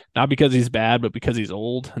be, not because he's bad, but because he's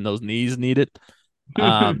old and those knees need it.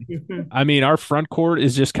 I mean, our front court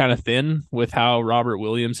is just kind of thin with how Robert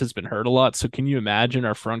Williams has been hurt a lot. So can you imagine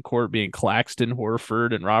our front court being Claxton,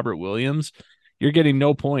 Horford, and Robert Williams? You're getting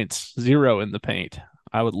no points, 0 in the paint.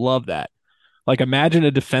 I would love that. Like imagine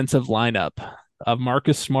a defensive lineup of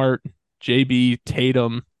Marcus Smart, JB,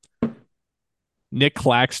 Tatum, Nick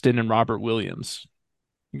Claxton, and Robert Williams.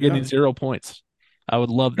 You're getting 0 points. I would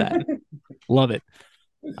love that. Love it.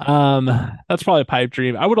 That's probably a pipe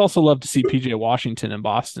dream. I would also love to see PJ Washington in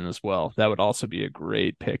Boston as well. That would also be a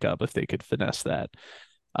great pickup if they could finesse that.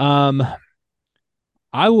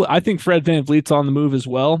 I think Fred VanVleet's on the move as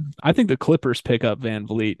well. I think the Clippers pick up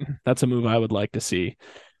VanVleet. That's a move I would like to see.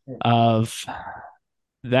 Of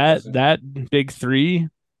that big 3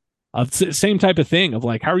 of same type of thing of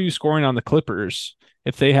like, how are you scoring on the Clippers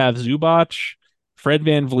if they have Zubac, Fred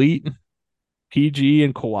VanVleet, PG,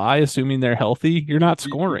 and Kawhi, assuming they're healthy? You're not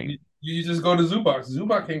scoring. You just go to Zubac.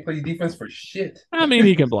 Zubac can't play defense for shit. I mean,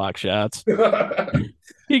 he can block shots.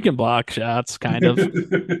 He can block shots, kind of.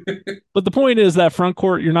 But the point is that front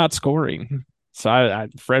court, you're not scoring. So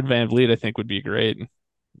Fred VanVleet, I think, would be great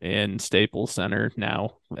in Staples Center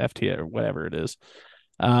now, FT or whatever it is.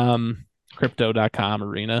 Crypto.com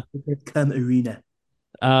arena. Arena.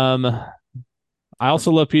 I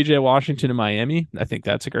also love PJ Washington in Miami. I think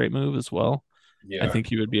that's a great move as well. I Yeah. think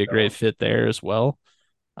he would be a great fit there as well.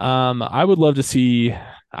 I would love to see.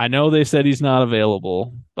 I know they said he's not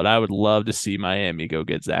available, but I would love to see Miami go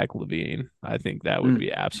get Zach LaVine. I think that would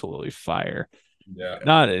be absolutely fire. Yeah.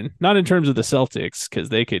 Not in terms of the Celtics, because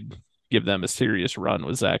they could give them a serious run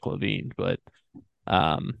with Zach LaVine, but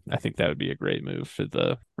I think that would be a great move for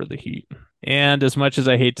the Heat. And as much as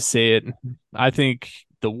I hate to say it, I think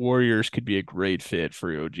the Warriors could be a great fit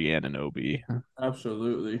for OG Anunoby.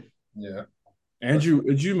 Absolutely. Yeah. Andrew,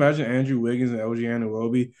 would you imagine Andrew Wiggins and LG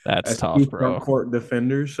Anunoby That's as tough, two bro. front court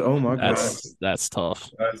defenders? Oh my god. That's tough.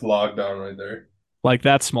 That's lockdown right there. Like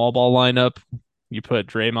that small ball lineup, you put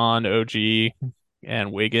Draymond, OG,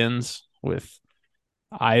 and Wiggins with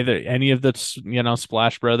either any of the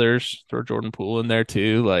Splash Brothers. Throw Jordan Poole in there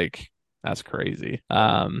too. Like that's crazy.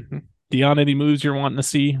 Dion, any moves you're wanting to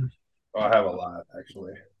see? Oh, I have a lot,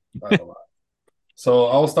 actually. I have a lot. So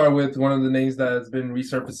I'll start with one of the names that has been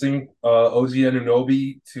resurfacing, OG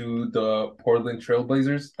Anunoby to the Portland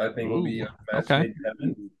Trailblazers. I think will be a match made in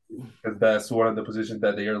heaven, because that's one of the positions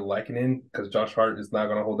that they are lacking in, because Josh Hart is not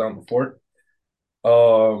going to hold down the fort.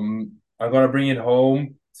 I'm going to bring it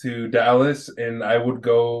home to Dallas, and I would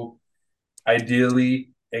go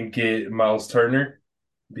ideally and get Miles Turner,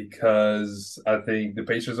 because I think the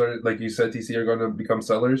Pacers are, like you said, TC, are going to become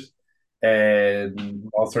sellers. And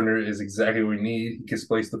Miles Turner is exactly what we need. He can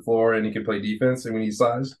space the floor and he can play defense, and we need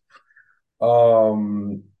size.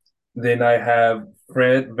 Then I have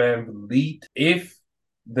Fred VanVleet. If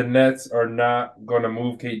the Nets are not going to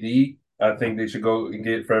move KD, I think they should go and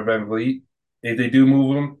get Fred VanVleet. If they do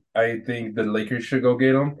move him, I think the Lakers should go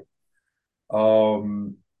get him.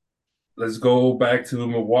 Let's go back to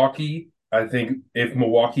Milwaukee. I think if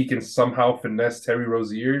Milwaukee can somehow finesse Terry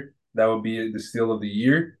Rozier, that would be the steal of the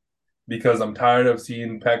year, because I'm tired of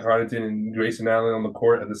seeing Pat Connaughton and Grayson Allen on the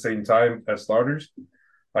court at the same time as starters.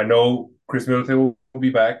 I know Chris Middleton will be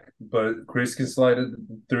back, but Chris can slide a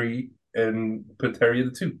 3 and put Terry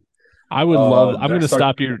at the 2. I would love. I'm going to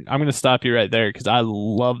stop you. I'm going to stop you right there, because I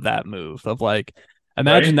love that move of like,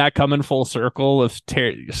 imagine that coming full circle. If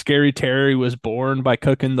Scary Terry was born by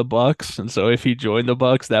cooking the Bucks, and so if he joined the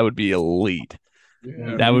Bucks, that would be elite.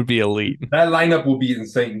 Yeah. That would be elite. That lineup will be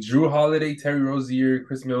insane. Drew Holiday, Terry Rozier,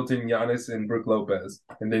 Chris Middleton, Giannis, and Brook Lopez,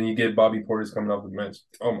 and then you get Bobby Portis coming off the bench.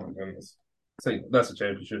 Oh my goodness, that's a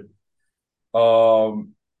championship.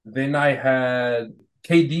 Then I had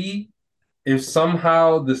KD. If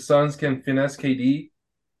somehow the Suns can finesse KD,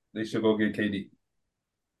 they should go get KD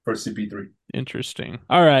for CP3. Interesting.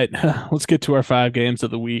 All right, let's get to our 5 games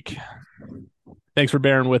of the week. Thanks for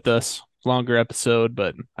bearing with us. Longer episode,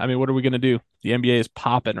 but I mean, what are we going to do? The NBA is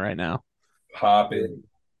popping right now. Popping.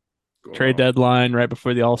 Trade deadline right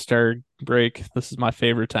before the All-Star break. This is my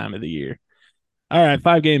favorite time of the year. All right,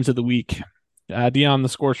 5 games of the week. Dion, the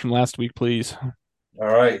scores from last week, please. All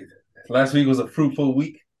right. Last week was a fruitful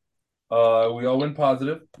week. We all went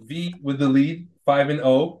positive. V with the lead,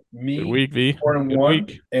 5-0. Me, good week, V. 4-1,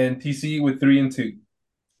 week. And TC with 3-2.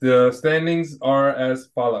 The standings are as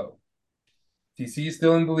follow. TC is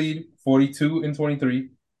still in the lead, 42-23.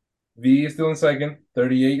 V is still in second,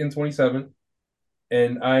 38-27.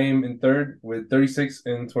 And I am in third with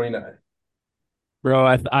 36-29.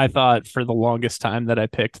 Bro, I thought for the longest time that I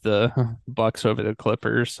picked the Bucks over the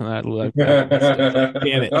Clippers, and I like, damn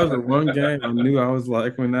it. That was the one game I knew. I was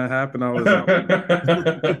like, when that happened, I was out.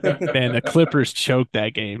 Man, the Clippers choked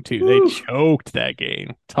that game too. They choked that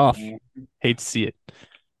game. Tough. Hate to see it.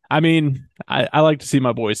 I mean, I like to see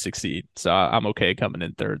my boys succeed, so I'm okay coming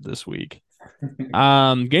in third this week.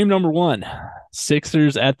 Game number 1,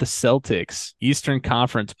 Sixers at the Celtics, Eastern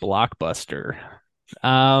Conference blockbuster.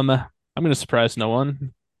 I'm going to surprise no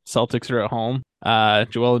one. Celtics are at home.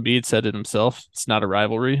 Joel Embiid said it himself. It's not a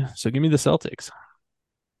rivalry, so give me the Celtics.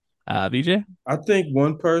 VJ? I think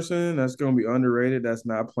one person that's going to be underrated that's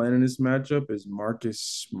not playing in this matchup is Marcus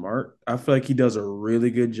Smart. I feel like he does a really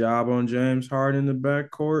good job on James Harden in the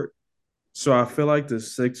backcourt. So I feel like the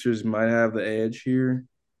Sixers might have the edge here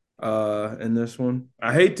in this one.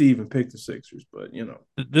 I hate to even pick the Sixers, but, you know.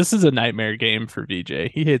 This is a nightmare game for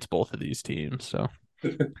VJ. He hates both of these teams, so.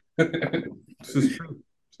 This is true.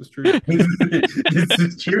 This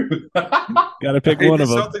is true. Got to pick one of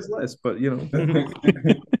them. Celtics less, but you know.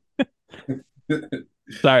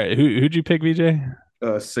 Sorry, who'd you pick, VJ?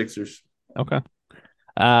 Sixers. Okay.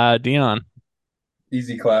 Dion.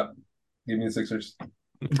 Easy clap. Give me the Sixers.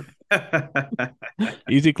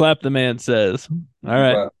 Easy clap, the man says. All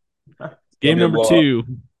right. But Game gonna be a number blowout. 2,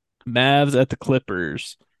 Mavs at the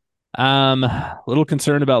Clippers. A little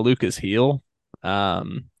concerned about Luka's heel. He's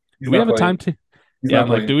Do we not have a playing. He's Yeah, not I'm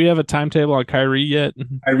like, playing. do we have a timetable on Kyrie yet?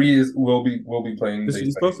 Kyrie will be playing. They He's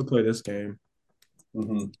say. supposed to play this game.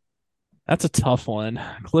 Mhm. That's a tough one.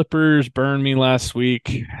 Clippers burned me last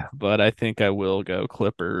week, but I think I will go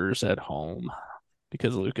Clippers at home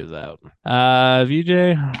because Luka's out.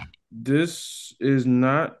 VJ, This is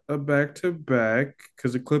not a back-to-back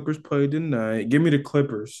because the Clippers play tonight. Give me the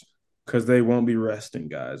Clippers because they won't be resting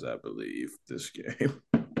guys, I believe, this game.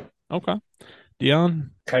 okay.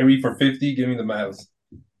 Dion, Kyrie for 50. Give me the Mavs.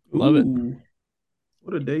 love it. Ooh,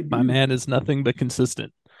 what a debut. My man is nothing but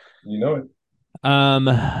consistent. You know it.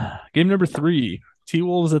 Game number 3,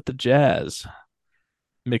 T-Wolves at the Jazz.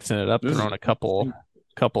 Mixing it up, This is throwing a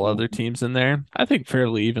couple other teams in there. I think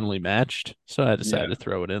fairly evenly matched, so I decided to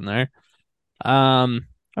throw it in there. I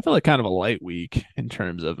feel like kind of a light week in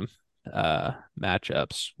terms of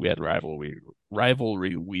matchups. We had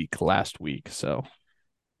rivalry week last week, so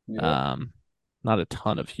Yeah. not a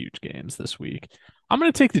ton of huge games this week. I'm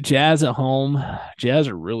gonna take the Jazz at home. Jazz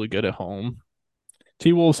are really good at home.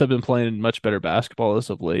 T-Wolves have been playing much better basketball as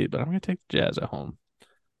of late, but I'm gonna take the Jazz at home.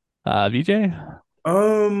 VJ?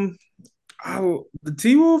 Um, the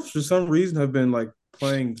T-Wolves for some reason have been like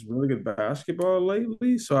playing really good basketball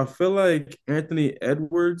lately. So I feel like Anthony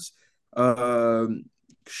Edwards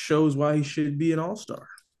shows why he should be an all-star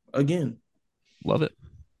again. Love it.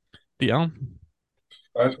 Dion?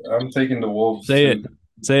 I'm taking the Wolves. Say it. too.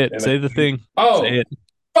 Say it. And Say the thing. Oh, Say it.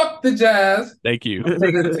 fuck the Jazz. Thank you. I'm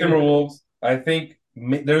taking the Timberwolves. I think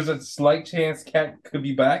there's a slight chance Cat could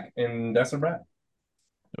be back, and that's a wrap.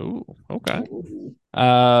 Oh, okay.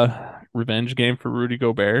 Revenge game for Rudy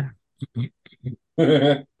Gobert.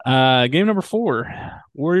 Game number 4,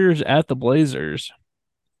 Warriors at the Blazers.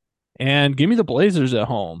 And give me the Blazers at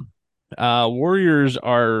home. Warriors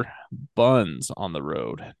are buns on the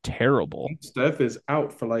road. Terrible. Steph is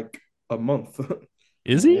out for like a month.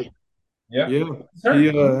 Is he? Yeah. Yeah, Sure. he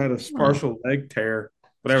had a partial leg tear,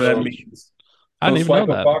 whatever that So- means. I didn't even know Swipe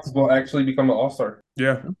of that. Fox will actually become an all-star.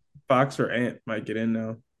 Yeah, Fox or Ant might get in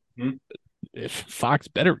now. If Fox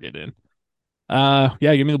better get in. Yeah,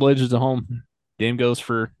 give me the Blazers at home. Game goes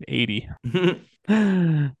for 80.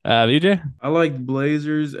 VJ? I like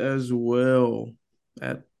Blazers as well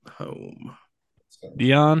at home.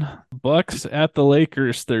 Dion? Bucks at the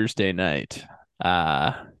Lakers Thursday night.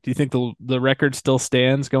 Do you think the record still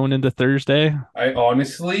stands going into Thursday? I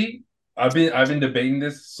honestly, I've been debating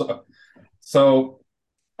this. So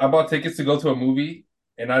I bought tickets to go to a movie,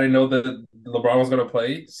 and I didn't know that LeBron was gonna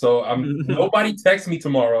play. So nobody text me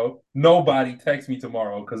tomorrow. Nobody text me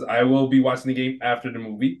tomorrow because I will be watching the game after the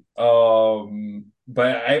movie.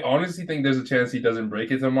 But I honestly think there's a chance he doesn't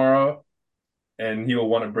break it tomorrow, and he will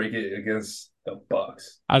want to break it against the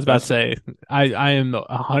Bucks. I was about to say, I am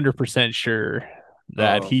 100% sure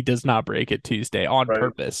that he does not break it Tuesday on Right.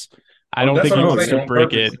 purpose. I don't that's think he what I'm wants saying, to on break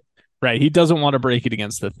purpose. it. Right. He doesn't want to break it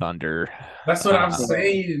against the Thunder. That's what I'm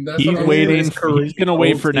saying. That's He's what I'm waiting. saying. He's going to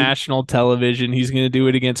wait old for team. national television. He's going to do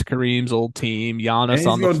it against Kareem's old team. And Giannis he's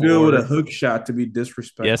on the gonna do it with a floor. hook shot to be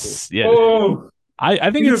disrespectful. Yes. Yeah. Oh,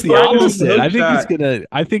 I think He's it's the gonna throw him with the opposite. hook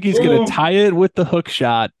I think he's Ooh. gonna tie it with the hook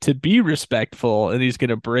shot to be respectful, and he's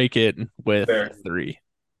gonna break it with Fair. 3.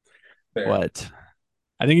 fair. What?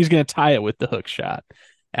 I think he's gonna tie it with the hook shot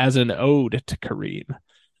as an ode to Kareem.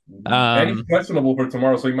 And he's questionable for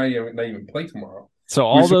tomorrow, so he might not even play tomorrow. So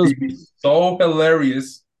all Which would those be so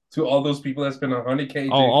hilarious to all those people that spend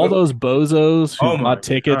 100K. all those bozos who Oh my bought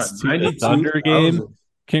tickets God, to the Thunder game, 92,000.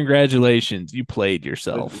 congratulations, you played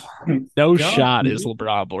yourself. No God, shot dude. is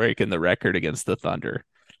LeBron breaking the record against the Thunder.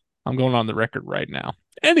 I'm going on the record right now.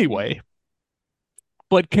 Anyway,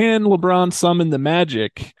 but can LeBron summon the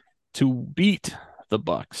magic to beat the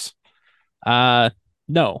Bucks?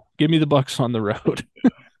 No. Give me the Bucks on the road.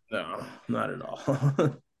 No, not at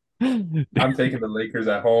all. I'm taking the Lakers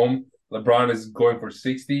at home. LeBron is going for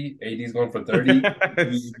 60. AD's going for 30.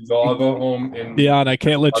 We all go home. And Dion, I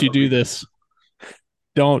can't let you do this.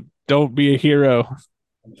 Don't be a hero.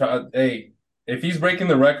 Hey, if he's breaking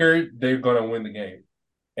the record, they're gonna win the game,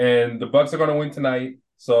 and the Bucks are gonna win tonight,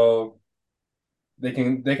 so they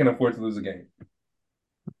can afford to lose a game.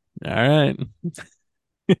 All right.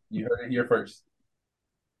 You heard it here first.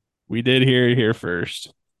 We did hear it here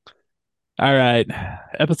first. All right.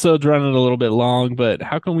 Episode's running a little bit long, but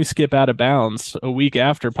how can we skip Out of Bounds a week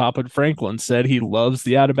after Papa Franklin said he loves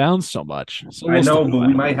the Out of Bounds so much? So I know, stick but with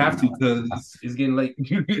we it. might have to because it's getting late.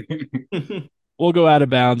 We'll go Out of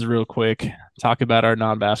Bounds real quick, talk about our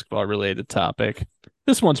non-basketball related topic.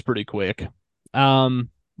 This one's pretty quick.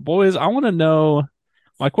 Boys, I want to know,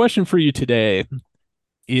 my question for you today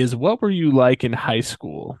is what were you like in high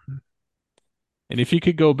school? And if you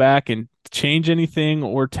could go back and change anything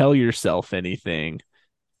or tell yourself anything,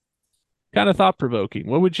 kind of thought provoking.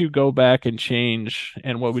 What would you go back and change,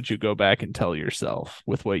 and what would you go back and tell yourself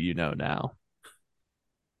with what you know now?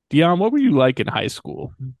 Dion, what were you like in high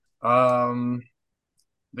school? Um,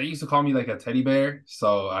 they used to call me like a teddy bear,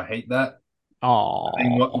 so I hate that. I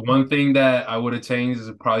think Oh, one thing that I would have changed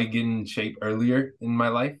is probably getting in shape earlier in my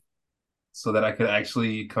life so that I could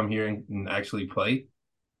actually come here and actually play.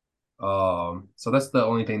 So that's the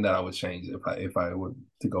only thing that I would change if I were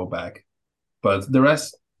to go back. But the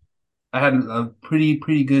rest, I had a pretty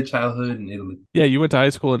good childhood in Italy. yeah, you went to high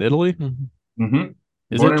school in Italy? Hmm.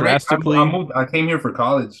 Is Born it and raised. I drastically moved. I came here for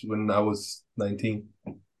college when I was 19.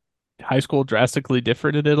 high school drastically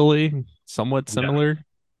different in Italy? Somewhat Yeah. similar?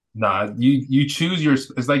 Nah, you choose your.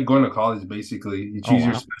 It's like going to college basically. You Oh choose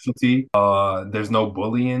your wow. specialty. There's no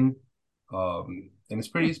bullying. And it's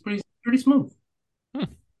pretty smooth. Hmm,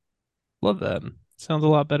 love that. Sounds a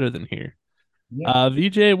lot better than here. Yeah.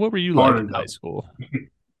 VJ, what were you like in Harder high though. school?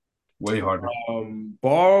 Way harder.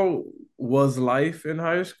 Ball was life in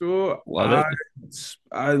high school. Love it.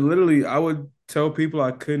 I would tell people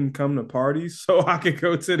I couldn't come to parties so I could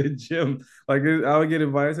go to the gym. Like I would get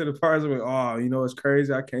invited to the parties. I'm like, oh, it's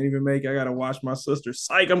crazy. I can't even make it. I gotta watch my sister.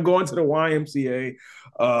 Psych, I'm going to the YMCA.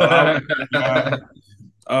 I was that guy.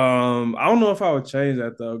 I don't know if I would change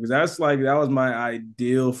that though, because that was my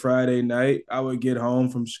ideal Friday night. I would get home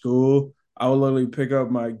from school. I would literally pick up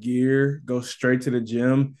my gear, go straight to the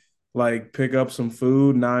gym, like pick up some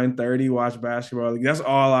food, 9:30, watch basketball. Like, that's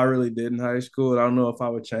all I really did in high school. I don't know if I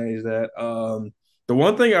would change that. The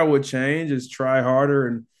one thing I would change is try harder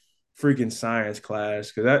in freaking science class,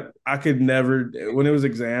 because that I could never. When it was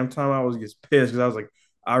exam time, I was just pissed because I was like,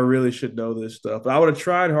 I really should know this stuff. But I would have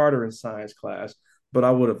tried harder in science class, but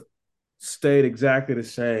I would have stayed exactly the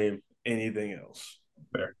same anything else.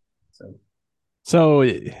 Fair. So, So,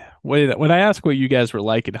 when I ask what you guys were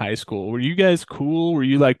like in high school, were you guys cool? Were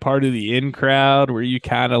you like part of the in crowd? Were you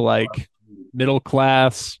kind of like middle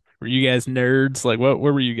class? Were you guys nerds? Like, what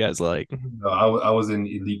were you guys like? no, I was in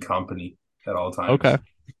elite company at all Okay.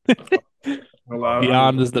 times. Well, Love it. I was,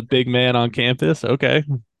 Beyond is the big man on campus. Okay.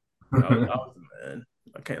 I was the man.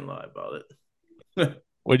 I can't lie about it.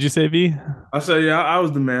 What'd you say, V? I said, yeah, I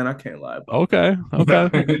was the man. I can't lie about Okay. Okay.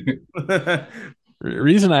 that.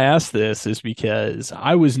 Reason I asked this is because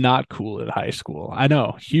I was not cool in high school. I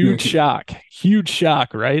know, huge shock,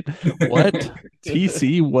 right? What?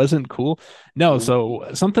 TC wasn't cool? No, so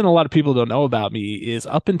something a lot of people don't know about me is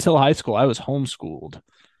up until high school, I was homeschooled.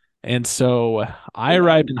 And so I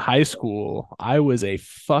arrived in high school, I was a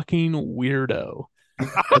fucking weirdo.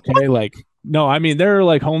 Okay, like no, I mean there are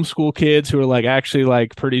like homeschool kids who are like actually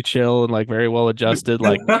like pretty chill and like very well adjusted.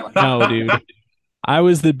 Like, no, dude. I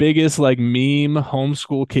was the biggest like meme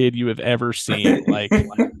homeschool kid you have ever seen. Like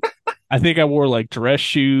I think I wore like dress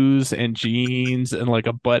shoes and jeans and like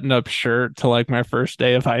a button-up shirt to like my first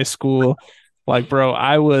day of high school. Like, bro,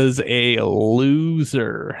 I was a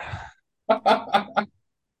loser.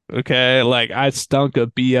 Okay, like I stunk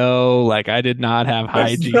of BO, like I did not have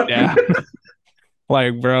hygiene down.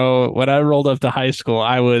 Like, bro, when I rolled up to high school,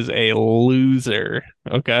 I was a loser.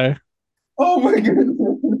 Okay. Oh my goodness.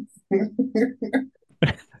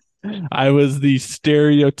 I was the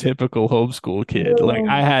stereotypical homeschool kid. Like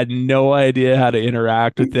I had no idea how to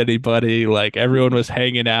interact with anybody. Like everyone was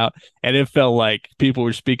hanging out and it felt like people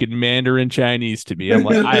were speaking Mandarin Chinese to me. I'm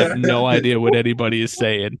like, I have no idea what anybody is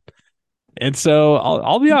saying. And so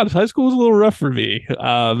I'll be honest, high school was a little rough for me.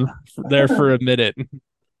 There for a minute.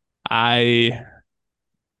 I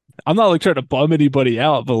I'm not like trying to bum anybody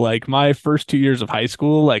out, but like my first 2 years of high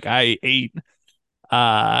school, like I ate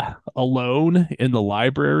alone in the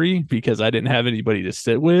library because I didn't have anybody to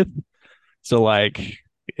sit with. So like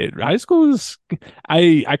high school is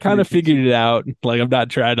I kind of figured it out. Like I'm not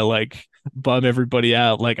trying to like bum everybody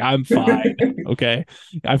out. Like I'm fine. Okay.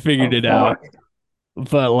 I figured it out.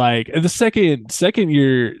 But like the second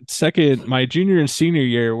my junior and senior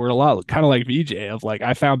year were a lot kind of like VJ of like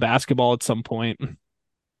I found basketball at some point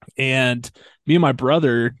and me and my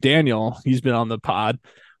brother Daniel, he's been on the pod,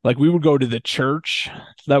 like we would go to the church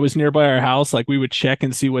that was nearby our house. Like we would check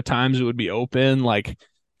and see what times it would be open, like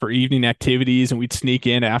for evening activities, and we'd sneak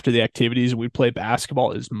in after the activities and we'd play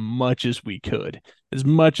basketball as much as we could. As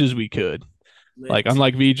much as we could. Like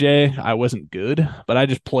unlike VJ, I wasn't good, but I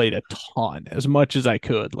just played a ton, as much as I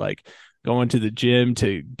could. Like going to the gym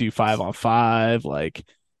to do 5-on-5, like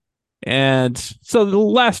And so the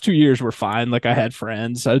last 2 years were fine. Like I had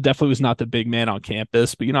friends. I definitely was not the big man on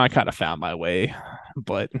campus, but I kind of found my way.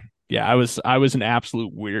 But yeah, I was an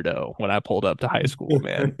absolute weirdo when I pulled up to high school,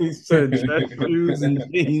 man. He said dress shoes and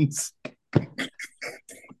jeans.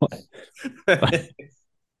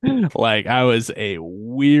 Like I was a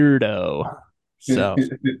weirdo. So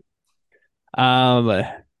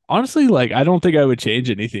honestly, like I don't think I would change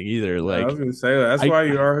anything either. I Like was gonna say that's why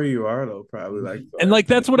you are who you are, though. Probably and like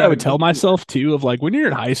that's what I would tell myself too. Of like when you're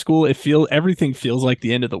in high school, everything feels like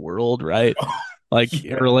the end of the world, right? Like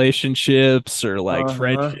Yeah. relationships or like Uh-huh.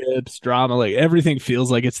 friendships, drama, like everything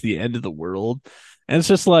feels like it's the end of the world. And it's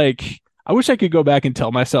just like I wish I could go back and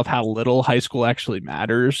tell myself how little high school actually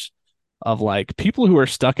matters. Of like people who are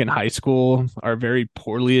stuck in high school are very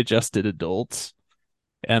poorly adjusted adults.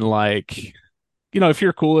 And like, if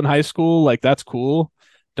you're cool in high school, like that's cool.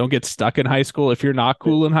 Don't get stuck in high school. If you're not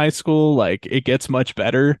cool in high school, like it gets much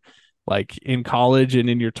better. Like in college and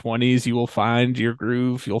in your 20s, you will find your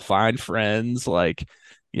groove, you'll find friends. Like,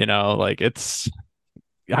 like it's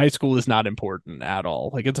high school is not important at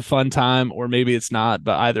all. Like it's a fun time, or maybe it's not,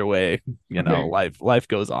 but either way, life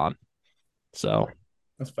goes on. So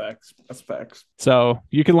That's facts. That's facts. so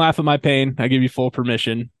you can laugh at my pain. I give you full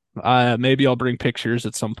permission. Maybe I'll bring pictures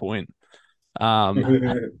at some point. Um,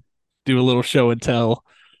 do a little show and tell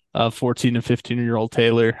of 14 and 15-year-old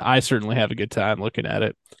Taylor. I certainly have a good time looking at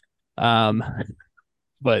it. Um,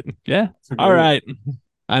 but yeah, all right.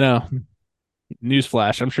 I know.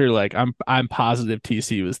 Newsflash. I'm sure. Like I'm positive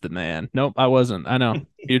TC was the man. Nope, I wasn't. I know.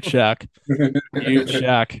 Huge shock. Huge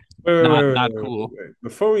shock. Not cool. Wait.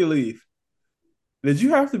 Before we leave, did you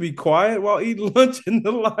have to be quiet while eating lunch in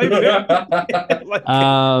the library? Like,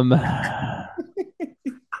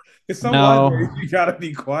 in some no, libraries, you gotta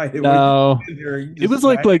be quiet. no. When you're in there, It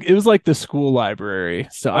was like the school library.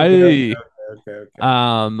 So okay.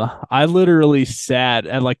 I literally sat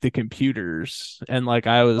at like the computers and like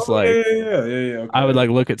I was Oh, like yeah. Okay. I would like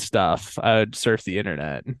look at stuff. I would surf the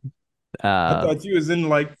internet. I thought you was in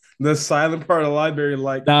like the silent part of the library,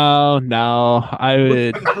 like No, I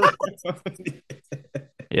would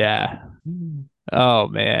yeah. Oh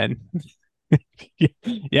man.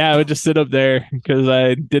 Yeah, I would just sit up there because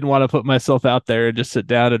I didn't want to put myself out there and just sit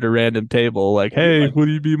down at a random table like, hey, like, will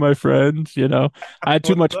you be my friend? I had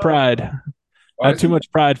too what's much up? pride. I had too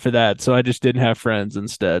much pride for that, so I just didn't have friends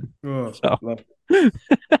instead. Oh, So,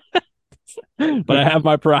 but I have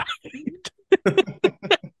my pride.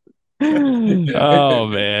 Oh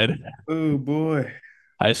man, oh boy.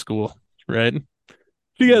 high school, right? If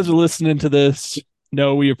you guys are listening to this,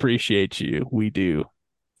 no, we appreciate you. We do.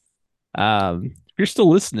 If you're still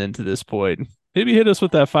listening to this point, maybe hit us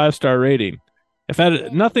with that 5-star rating. If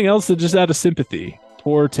had nothing else, than just out of sympathy.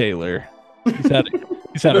 Poor Taylor. He's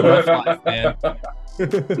had a rough life, man.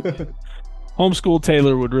 Homeschool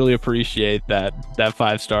Taylor would really appreciate that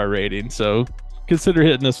 5-star rating. So consider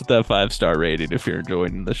hitting us with that 5-star rating if you're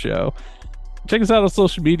enjoying the show. Check us out on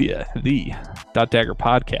social media, the Dagger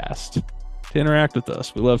Podcast, to interact with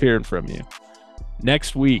us. We love hearing from you.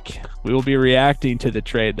 Next week, we will be reacting to the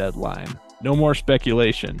trade deadline. No more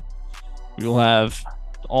speculation. We will have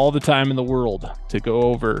all the time in the world to go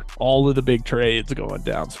over all of the big trades going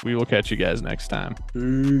down. So we will catch you guys next time.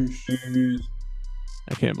 Peace.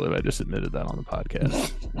 I can't believe I just admitted that on the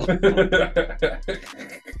podcast.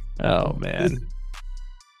 Oh, man.